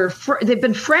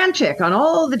been frantic on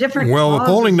all the different. Well, the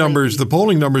polling numbers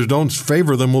don't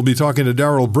favor them. We'll be talking to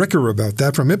Darryl Bricker about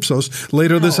that from Ipsos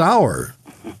later this hour.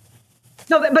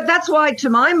 No, but that's why, to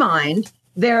my mind,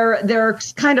 they're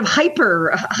kind of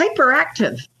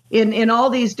hyperactive in all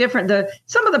these different.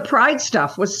 Some of the Pride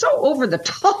stuff was so over the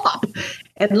top.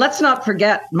 And let's not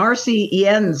forget Marcy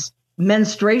Yen's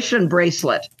menstruation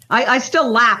bracelet. I still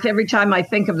laugh every time I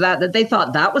think of that they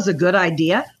thought that was a good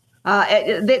idea.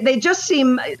 They just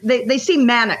seem they seem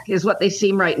manic is what they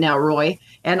seem right now, Roy.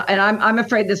 And I'm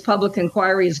afraid this public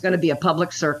inquiry is going to be a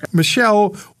public circus.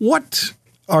 Michelle, what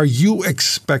are you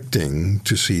expecting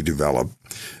to see develop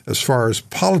as far as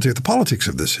the politics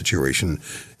of this situation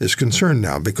is concerned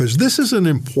now? Because this is an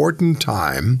important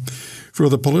time for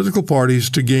the political parties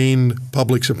to gain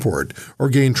public support or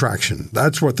gain traction.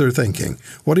 That's what they're thinking.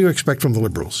 What do you expect from the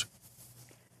Liberals?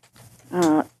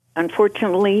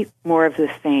 Unfortunately, more of the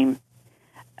same.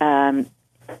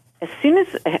 As soon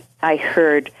as I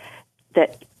heard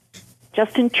that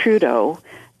Justin Trudeau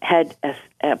had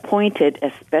appointed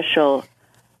a special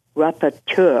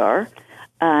rapporteur,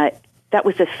 that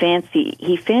was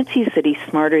he fancies that he's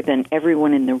smarter than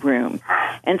everyone in the room.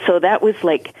 And so that was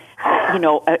like,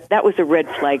 that was a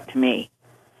red flag to me.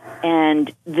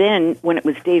 And then when it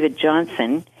was David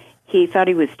Johnson, he thought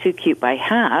he was too cute by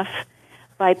half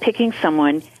by picking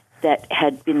someone that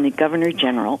had been the Governor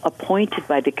General appointed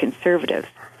by the Conservatives.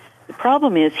 The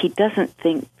problem is he doesn't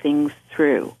think things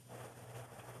through,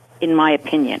 in my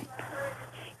opinion.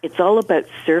 It's all about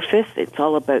surface.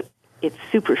 It's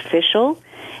superficial,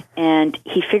 and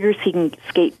he figures he can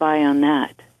skate by on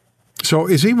that. So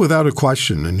is he, without a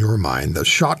question in your mind, the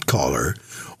shot caller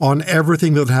on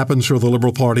everything that happens for the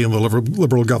Liberal Party and the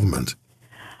Liberal government?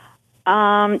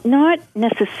 Not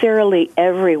necessarily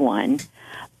everyone,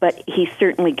 but he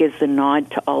certainly gives the nod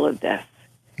to all of this.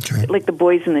 Okay. Like the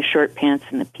boys in the short pants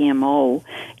and the PMO,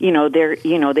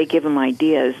 they give him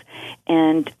ideas.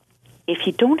 And if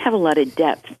you don't have a lot of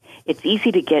depth, it's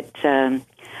easy to get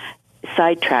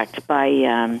sidetracked by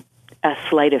a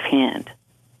sleight of hand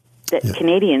that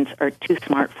Canadians are too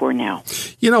smart for now.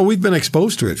 We've been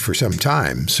exposed to it for some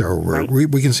time, so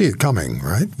we can see it coming,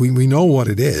 right? We know what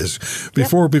it is.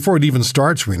 Before it even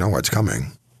starts, we know what's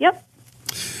coming. Yep.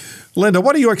 Linda,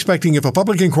 what are you expecting if a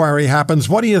public inquiry happens?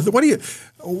 What are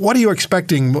you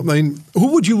expecting? I mean,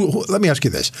 let me ask you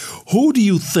this.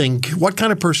 What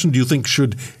kind of person do you think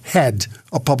should head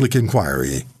a public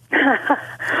inquiry?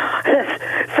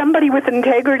 Somebody with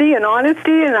integrity and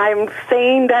honesty, and I'm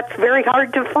saying that's very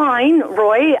hard to find,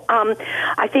 Roy.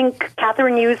 I think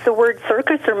Catherine used the word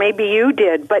circus, or maybe you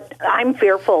did, but I'm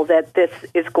fearful that this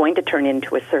is going to turn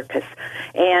into a circus.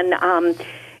 And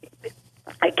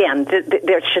again,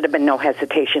 there should have been no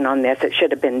hesitation on this. It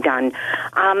should have been done.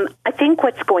 I think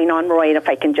what's going on, Roy, and if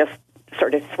I can just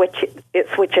sort of switch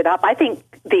it up, I think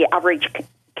the average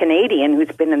Canadian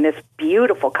who's been in this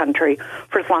beautiful country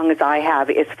for as long as I have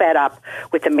is fed up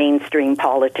with the mainstream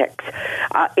politics.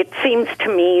 It seems to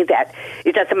me that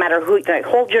it doesn't matter who,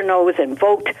 hold your nose and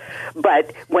vote,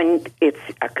 but when it's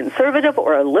a conservative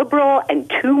or a liberal and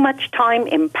too much time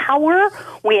in power,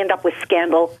 we end up with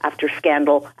scandal after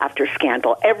scandal after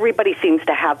scandal. Everybody seems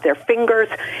to have their fingers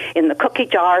in the cookie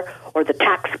jar, or the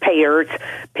taxpayers,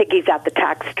 piggies at the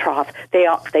tax trough. They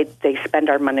spend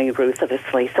our money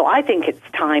ruthlessly. So I think it's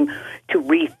time to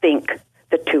rethink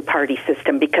the two-party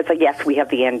system because, yes, we have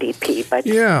the NDP. But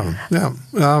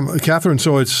Catherine,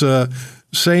 so it's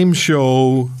same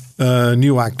show,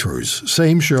 new actors.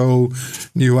 Same show,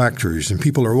 new actors. And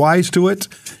people are wise to it.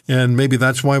 And maybe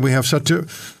that's why we have such a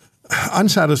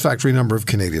unsatisfactory number of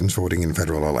Canadians voting in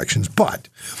federal elections. But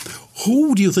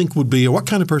who do you think what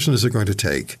kind of person is it going to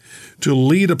take to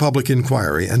lead a public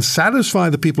inquiry and satisfy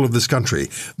the people of this country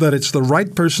that it's the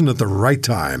right person at the right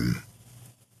time?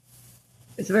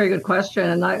 It's a very good question.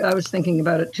 And I was thinking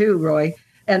about it too, Roy.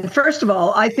 And first of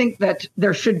all, I think that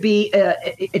there should be,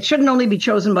 it shouldn't only be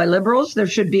chosen by Liberals. There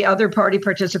should be other party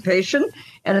participation.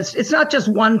 And it's not just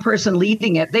one person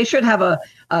leading it. They should have a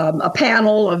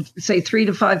panel of, say, 3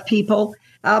 to 5 people.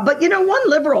 But, one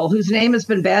Liberal whose name has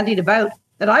been bandied about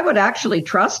that I would actually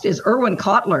trust is Irwin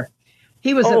Cotler.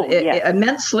 He was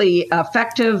immensely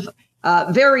effective,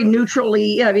 very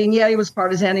neutrally. He was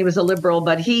partisan, he was a Liberal,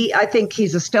 but I think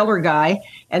he's a stellar guy.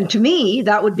 And to me,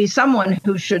 that would be someone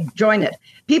who should join it.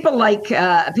 People like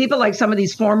some of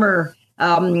these former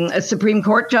Supreme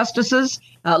Court justices,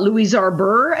 Louise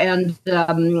Arbour and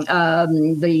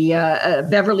the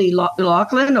Beverly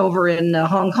Lachlan over in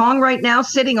Hong Kong right now,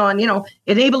 sitting on,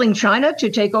 enabling China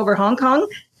to take over Hong Kong.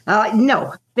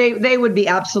 No, they would be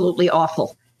absolutely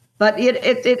awful. But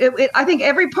I think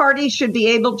every party should be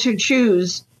able to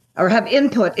choose or have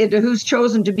input into who's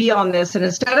chosen to be on this. And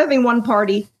instead of having one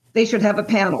party, they should have a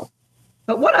panel.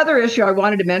 But one other issue I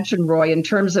wanted to mention, Roy, in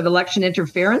terms of election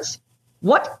interference,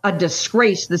 what a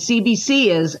disgrace the CBC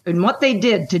is and what they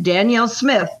did to Danielle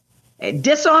Smith, a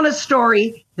dishonest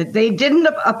story that they didn't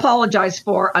apologize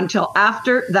for until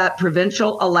after that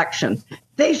provincial election.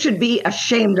 They should be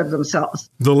ashamed of themselves.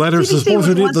 The letters, the supposed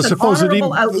emails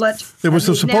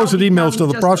to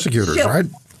the prosecutors, right?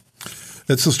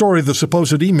 It's the story of the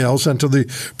supposed emails sent to the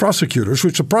prosecutors,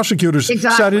 which the prosecutors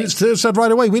said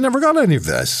right away, we never got any of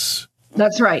this.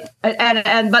 That's right. But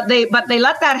they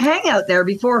let that hang out there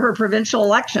before her provincial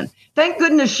election. Thank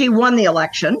goodness she won the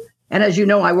election. And as you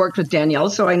know, I worked with Danielle,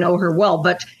 so I know her well.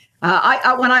 But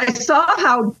when I saw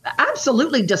how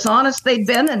absolutely dishonest they'd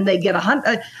been, and they get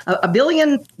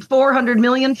 $1.4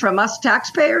 billion from us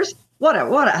taxpayers, what a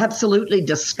absolutely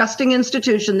disgusting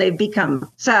institution they've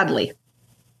become, sadly.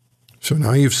 So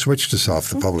now you've switched us off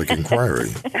the public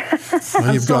inquiry.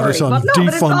 Now you've got us on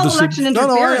defund the election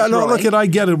interference. Look, I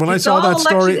get it. When I saw that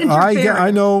story,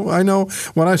 I know.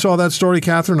 When I saw that story,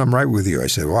 Catherine, I'm right with you. I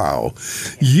said, "Wow,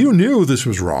 you knew this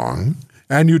was wrong,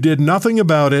 and you did nothing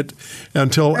about it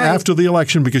until after the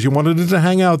election because you wanted it to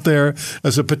hang out there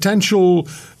as a potential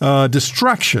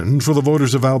distraction for the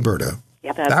voters of Alberta."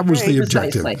 Yeah, that was the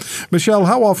objective. Precisely. Michelle,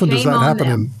 how often does that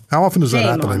happen? How often does that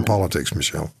happen in politics,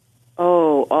 Michelle?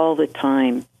 Oh, all the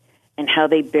time. And how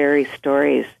they bury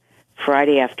stories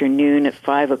Friday afternoon at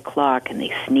 5 o'clock and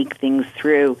they sneak things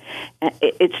through.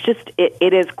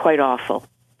 It is quite awful.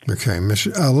 Okay.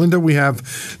 Linda, we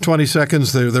have 20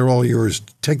 seconds. They're all yours.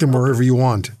 Take them wherever you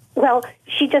want. Well,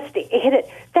 she just hit it.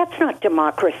 That's not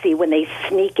democracy when they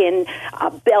sneak in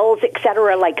bills, et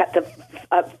cetera, like at the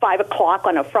 5 o'clock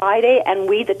on a Friday, and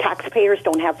we, the taxpayers,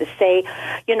 don't have the say.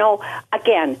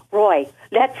 Again, Roy,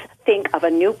 let's think of a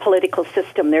new political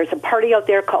system. There's a party out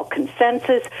there called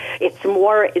Consensus. It's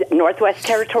more, Northwest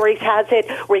Territories has it,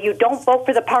 where you don't vote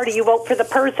for the party, you vote for the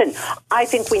person. I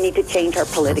think we need to change our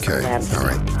political landscape. All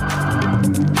right.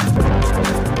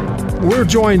 We're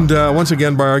joined once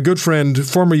again by our good friend,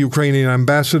 former Ukrainian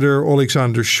ambassador,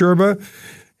 Olexander Scherba,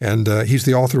 and he's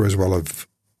the author as well of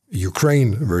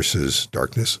Ukraine versus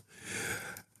Darkness.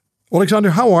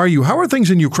 Olexander, how are you? How are things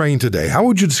in Ukraine today? How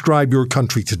would you describe your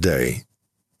country today?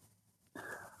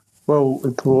 Well,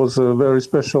 it was a very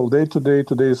special day today.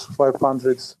 Today is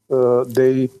 500th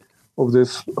day of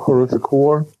this horrific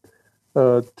war.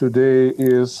 Today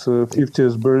is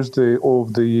 50th birthday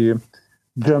of the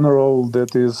general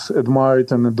that is admired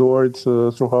and adored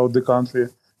throughout the country,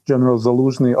 General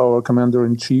Zaluzhny, our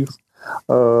commander-in-chief,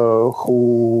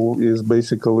 who is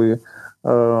basically,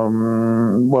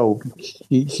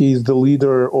 he is the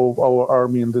leader of our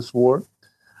army in this war.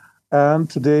 And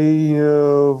today,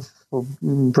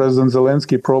 President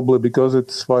Zelensky, probably because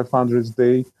it's 500th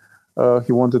day,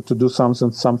 he wanted to do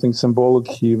something symbolic.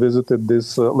 He visited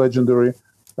this legendary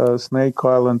Snake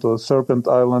Island or Serpent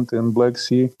Island in Black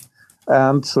Sea.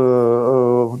 And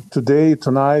tonight,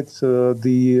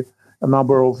 the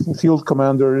number of field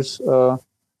commanders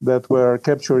that were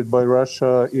captured by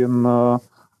Russia in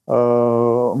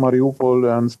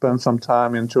Mariupol and spent some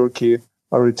time in Turkey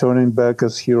are returning back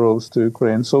as heroes to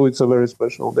Ukraine. So it's a very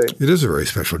special day. It is a very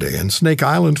special day. And Snake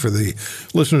Island, for the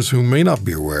listeners who may not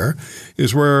be aware,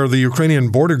 is where the Ukrainian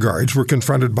border guards were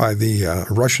confronted by the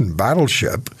Russian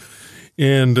battleship.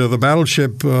 And the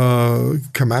battleship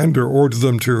commander ordered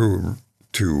them to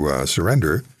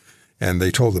surrender. And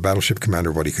they told the battleship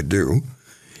commander what he could do.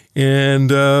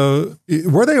 And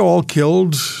were they all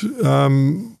killed,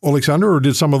 Olexander, or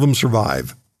did some of them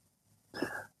survive?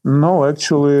 No,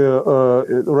 actually,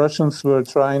 Russians were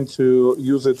trying to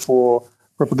use it for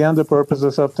propaganda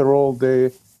purposes. After all,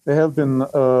 they have been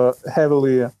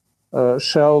heavily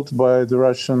shelled by the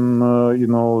Russian,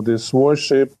 this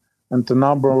warship, and a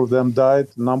number of them died.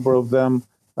 A number of them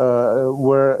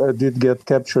did get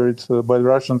captured by the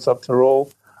Russians after all.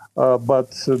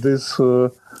 But this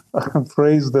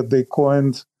phrase that they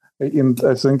coined I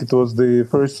think it was the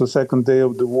first or second day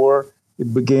of the war,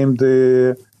 it became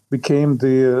the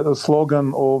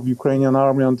slogan of Ukrainian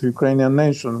army and Ukrainian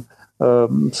nation.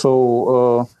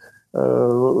 The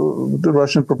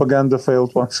Russian propaganda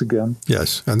failed once again.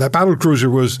 Yes, and that battle cruiser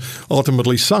was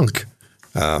ultimately sunk.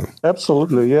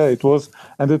 Absolutely, yeah, it was,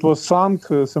 and it was sunk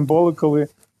symbolically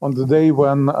on the day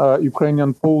when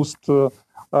Ukrainian Post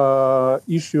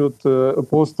issued a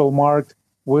postal mark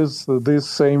with this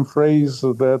same phrase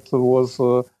that was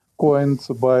coined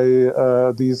by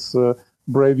these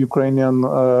brave Ukrainian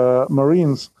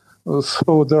Marines.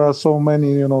 So there are so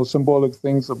many, symbolic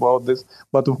things about this.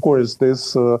 But of course,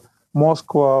 this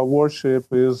Moscow warship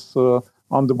is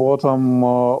on the bottom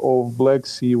of Black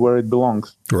Sea where it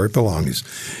belongs. Where it belongs.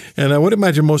 And I would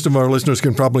imagine most of our listeners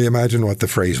can probably imagine what the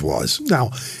phrase was.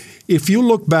 Now, if you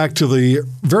look back to the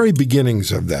very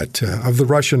beginnings of that, of the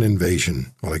Russian invasion,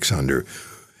 Olexander,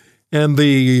 and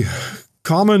the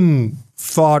common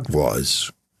thought was,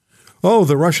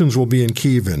 the Russians will be in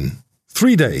Kyiv in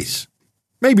 3 days,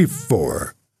 maybe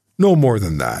 4, no more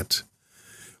than that.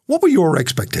 What were your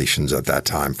expectations at that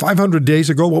time? 500 days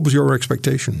ago, what was your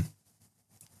expectation?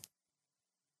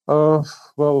 On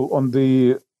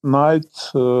the night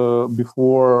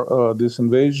before this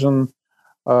invasion,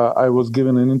 I was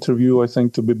given an interview, I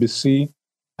think, to BBC.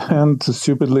 And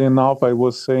stupidly enough, I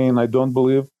was saying I don't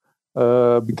believe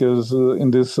because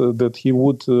in this that he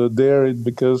would dare it,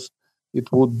 because it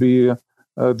would be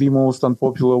the most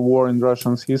unpopular war in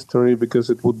Russia's history, because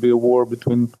it would be a war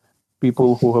between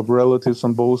people who have relatives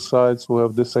on both sides, who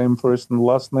have the same first and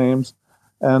last names.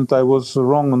 And I was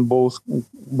wrong on both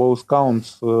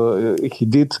counts. He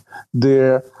did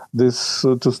dare this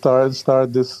to start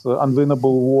this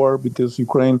unwinnable war, because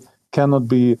Ukraine cannot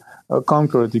be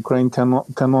conquered. Ukraine can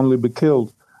only be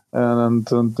killed and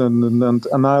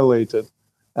annihilated.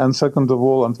 And second of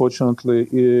all, unfortunately,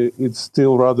 it's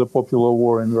still rather popular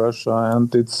war in Russia,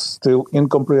 and it's still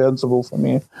incomprehensible for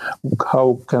me.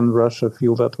 How can Russia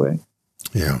feel that way?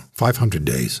 Yeah, 500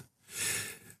 days.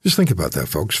 Just think about that,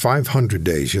 folks. 500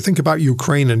 days. You think about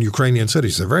Ukraine and Ukrainian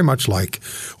cities. They're very much like,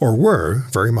 or were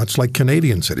very much like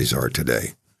Canadian cities are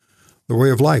today. The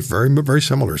way of life, very, very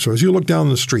similar. So as you look down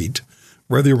the street,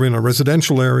 whether you're in a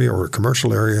residential area or a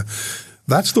commercial area,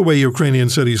 that's the way Ukrainian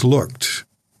cities looked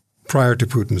prior to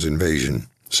Putin's invasion.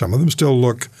 Some of them still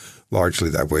look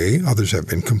largely that way. Others have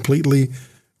been completely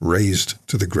razed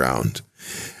to the ground.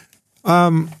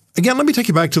 Again, let me take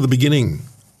you back to the beginning,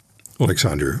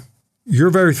 Olexander.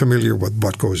 You're very familiar with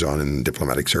what goes on in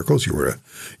diplomatic circles. You were a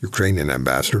Ukrainian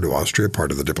ambassador to Austria,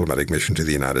 part of the diplomatic mission to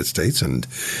the United States, and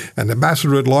an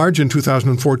ambassador at large in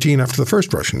 2014 after the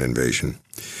first Russian invasion.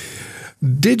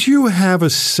 Did you have a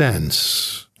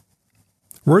sense,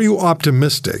 were you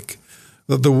optimistic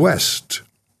that the West,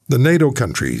 the NATO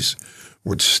countries,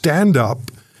 would stand up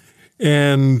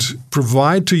and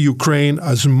provide to Ukraine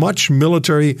as much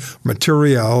military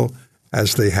materiel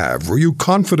as they have? Were you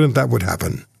confident that would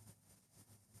happen?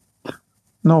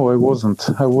 No, I wasn't.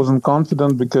 I wasn't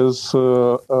confident because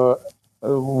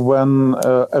when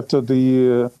after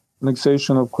the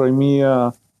annexation of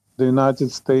Crimea, the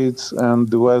United States and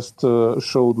the West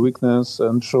showed weakness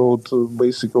and showed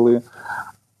basically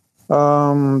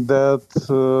that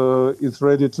it's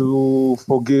ready to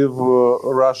forgive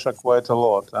Russia quite a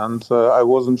lot. And I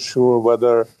wasn't sure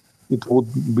whether it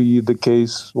would be the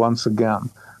case once again.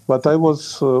 But I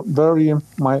was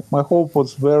my hope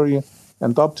was very,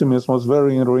 and optimism was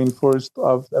very reinforced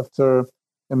after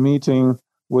a meeting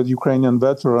with Ukrainian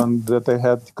veteran that I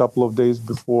had a couple of days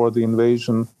before the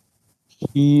invasion.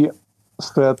 He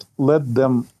said, let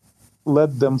them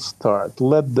start,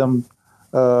 let them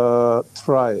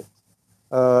try it.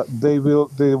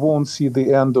 They won't see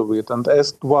the end of it. And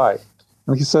asked why.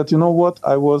 And he said, you know what,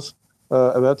 I was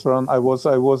a veteran. I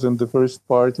was in the first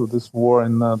part of this war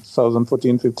in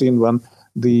 2014-15 when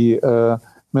the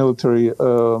military,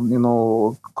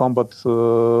 combat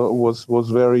was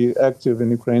very active in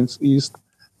Ukraine's east.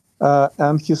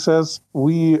 And he says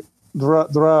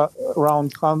there are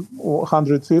around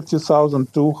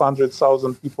 150,000,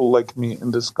 200,000 people like me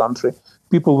in this country,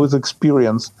 people with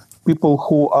experience, people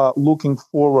who are looking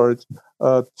forward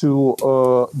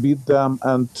to beat them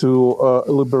and to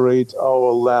liberate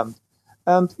our land.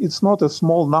 And it's not a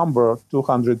small number,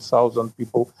 200,000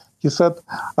 people. He said,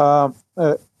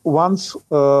 once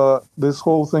this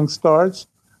whole thing starts,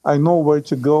 I know where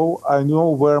to go. I know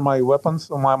where my weapons,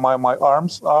 my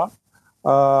arms are.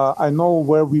 I know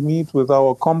where we meet with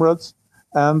our comrades,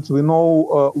 and we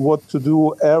know what to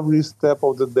do every step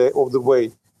of the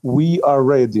way. We are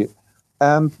ready.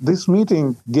 And this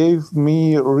meeting gave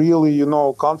me really,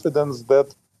 confidence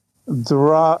that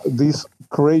there are these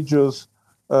courageous,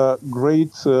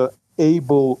 great,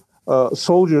 able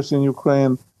soldiers in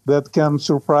Ukraine that can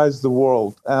surprise the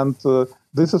world. And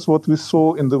this is what we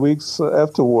saw in the weeks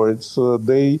afterwards.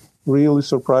 They really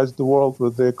surprised the world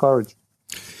with their courage.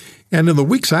 And in the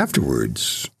weeks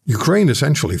afterwards, Ukraine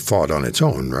essentially fought on its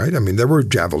own, right? I mean, there were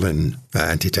Javelin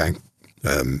anti-tank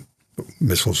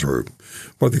missiles, or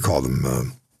what do they call them?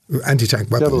 Anti-tank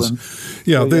weapons. Javelin.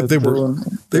 Yeah,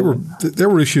 they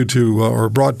were issued to or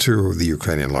brought to the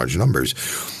Ukraine in large numbers.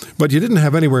 But you didn't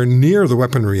have anywhere near the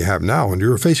weaponry you have now, and you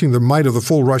were facing the might of the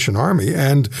full Russian army,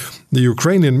 and the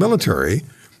Ukrainian military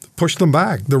pushed them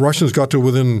back. The Russians got to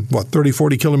within, 30,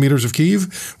 40 kilometers of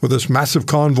Kyiv with this massive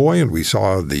convoy, and we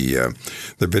saw the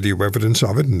video evidence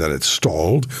of it, and that it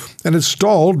stalled. And it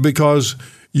stalled because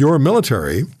your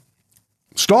military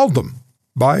stalled them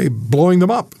by blowing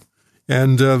them up,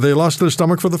 and they lost their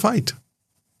stomach for the fight.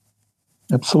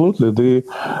 Absolutely.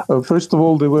 First of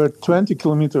all, they were 20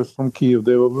 kilometers from Kyiv.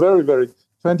 They were very, very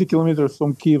 20 kilometers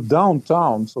from Kyiv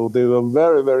downtown, so they were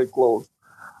very, very close.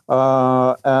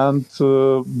 And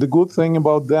the good thing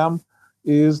about them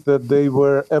is that they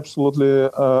were absolutely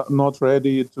not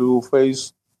ready to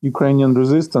face Ukrainian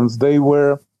resistance. They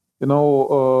were,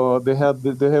 they have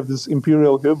this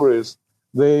imperial hubris.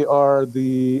 They are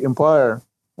the empire,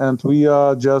 and we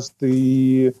are just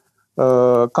the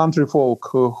country folk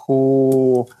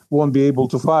who won't be able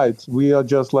to fight. We are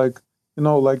just like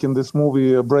in this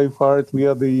movie Braveheart, we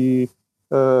are the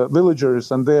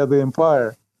villagers and they are the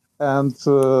empire. And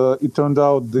it turned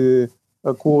out the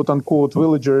quote-unquote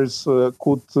villagers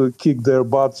could kick their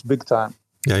butts big time.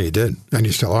 Yeah, you did, and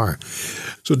you still are.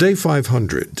 So day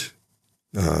 500,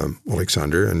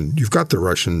 Olexander, and you've got the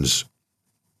Russians,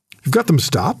 you've got them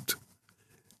stopped,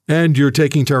 and you're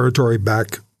taking territory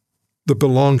back that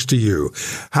belongs to you.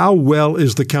 How well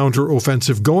is the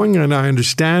counteroffensive going? And I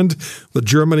understand that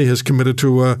Germany has committed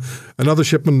to another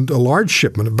shipment, a large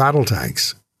shipment of battle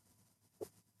tanks.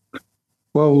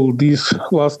 Well, these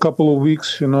last couple of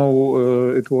weeks, it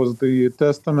was the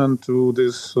testament to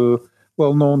this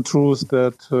well-known truth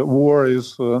that war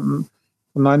is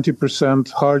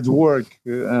 90% hard work.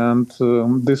 And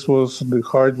this was the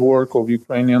hard work of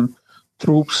Ukrainian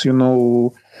troops,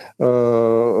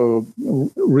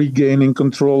 regaining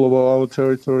control of our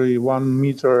territory 1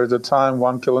 meter at a time,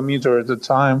 1 kilometer at a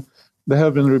time. There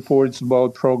have been reports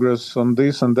about progress on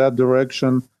this and that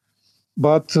direction,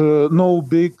 but no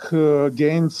big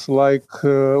gains like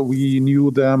we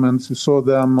knew them and we saw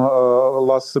them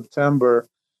last September.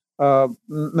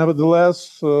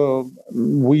 Nevertheless,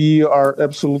 we are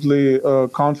absolutely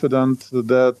confident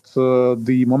that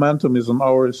the momentum is on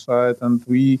our side, and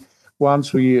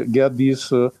once we get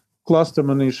these cluster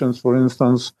munitions, for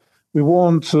instance, we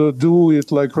won't do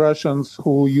it like Russians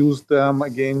who use them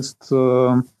against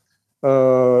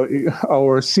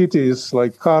our cities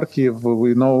like Kharkiv.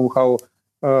 We know how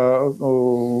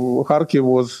Kharkiv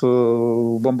was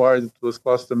bombarded with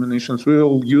cluster munitions. We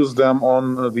will use them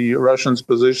on the Russians'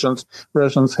 positions.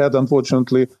 Russians had,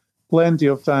 unfortunately, plenty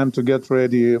of time to get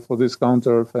ready for this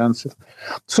counteroffensive.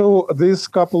 So this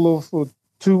couple of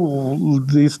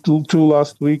these two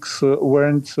last weeks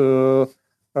weren't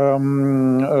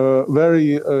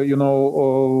very,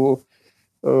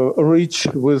 rich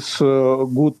with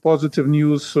good positive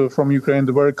news from Ukraine.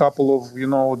 There were a couple of,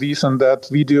 this and that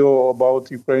video about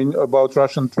Ukraine, about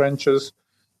Russian trenches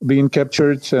being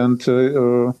captured and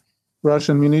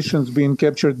Russian munitions being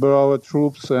captured by our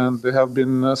troops. And there have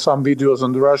been some videos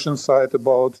on the Russian side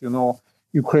about,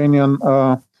 Ukrainian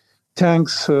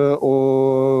tanks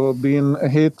or being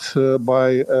hit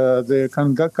by the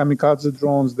kamikaze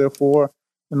drones. Therefore,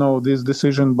 this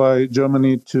decision by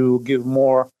Germany to give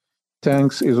more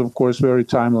tanks is, of course, very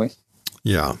timely.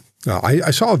 Yeah. I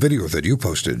saw a video that you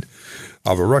posted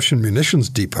of a Russian munitions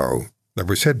depot that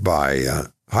was hit by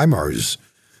HIMARS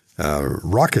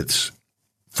rockets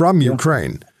from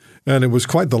Ukraine. And it was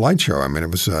quite the light show. I mean,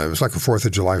 it was like a 4th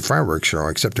of July fireworks show,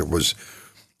 except it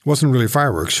wasn't really a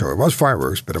fireworks show. It was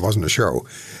fireworks, but it wasn't a show.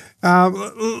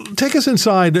 Take us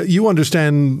inside. You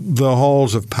understand the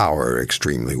halls of power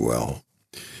extremely well.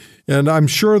 And I'm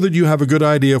sure that you have a good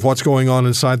idea of what's going on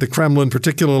inside the Kremlin,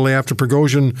 particularly after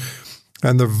Prigozhin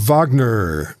and the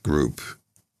Wagner group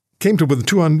came to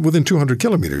within 200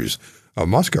 kilometers of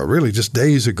Moscow, really just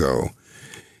days ago.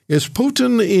 Is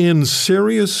Putin in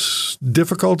serious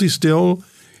difficulty still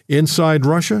inside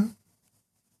Russia?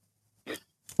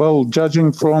 Well,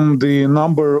 judging from the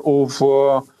number of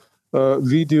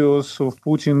videos of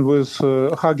Putin with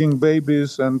hugging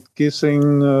babies and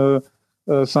kissing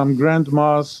some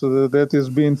grandmas that is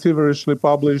being feverishly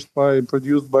produced by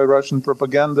Russian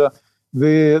propaganda,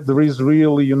 there is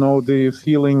really, the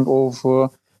feeling of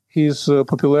his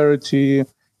popularity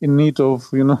in need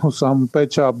of, some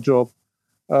patch-up job.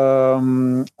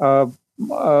 I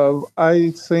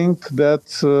think that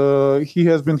he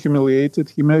has been humiliated.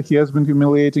 He has been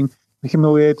humiliated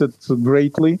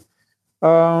greatly.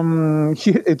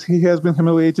 He has been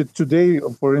humiliated today,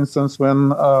 for instance,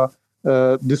 when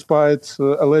despite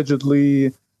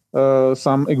allegedly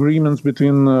some agreements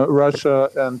between Russia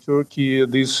and Turkey,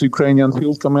 these Ukrainian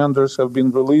field commanders have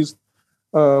been released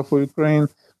for Ukraine.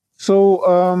 So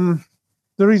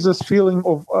there is this feeling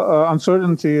of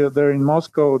uncertainty there in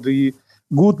Moscow. The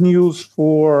good news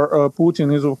for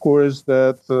Putin is, of course,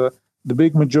 that the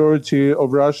big majority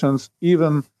of Russians,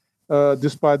 even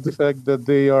despite the fact that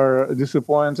they are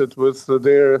disappointed with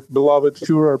their beloved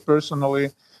Führer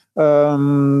personally,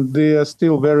 they are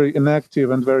still very inactive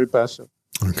and very passive.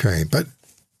 Okay, but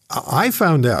I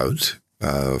found out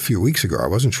a few weeks ago, I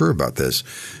wasn't sure about this,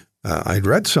 I'd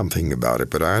read something about it,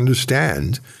 but I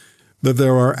understand that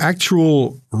there are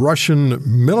actual Russian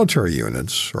military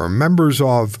units or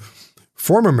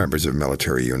former members of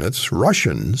military units,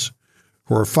 Russians,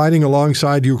 who are fighting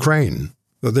alongside Ukraine.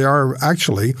 That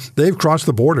they've crossed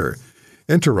the border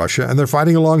into Russia and they're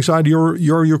fighting alongside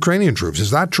your Ukrainian troops.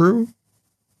 Is that true?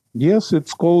 Yes,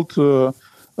 it's called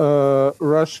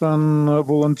Russian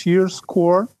Volunteers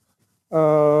Corps.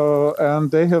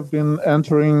 And they have been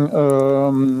entering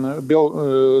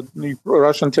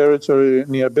Russian territory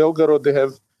near Belgorod. They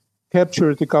have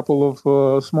captured a couple of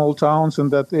small towns in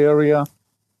that area,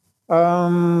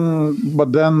 but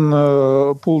then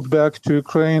pulled back to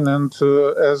Ukraine. And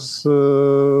as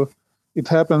it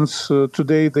happens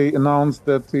today, they announced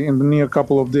that in the near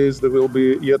couple of days there will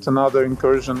be yet another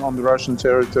incursion on the Russian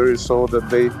territory so that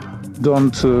they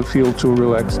don't feel too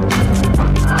relaxed.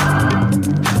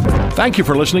 Thank you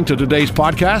for listening to today's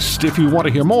podcast. If you want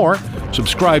to hear more,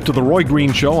 subscribe to The Roy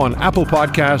Green Show on Apple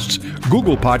Podcasts,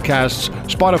 Google Podcasts,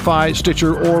 Spotify,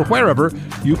 Stitcher, or wherever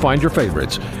you find your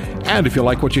favorites. And if you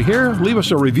like what you hear, leave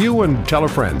us a review and tell a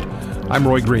friend. I'm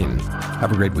Roy Green.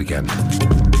 Have a great weekend.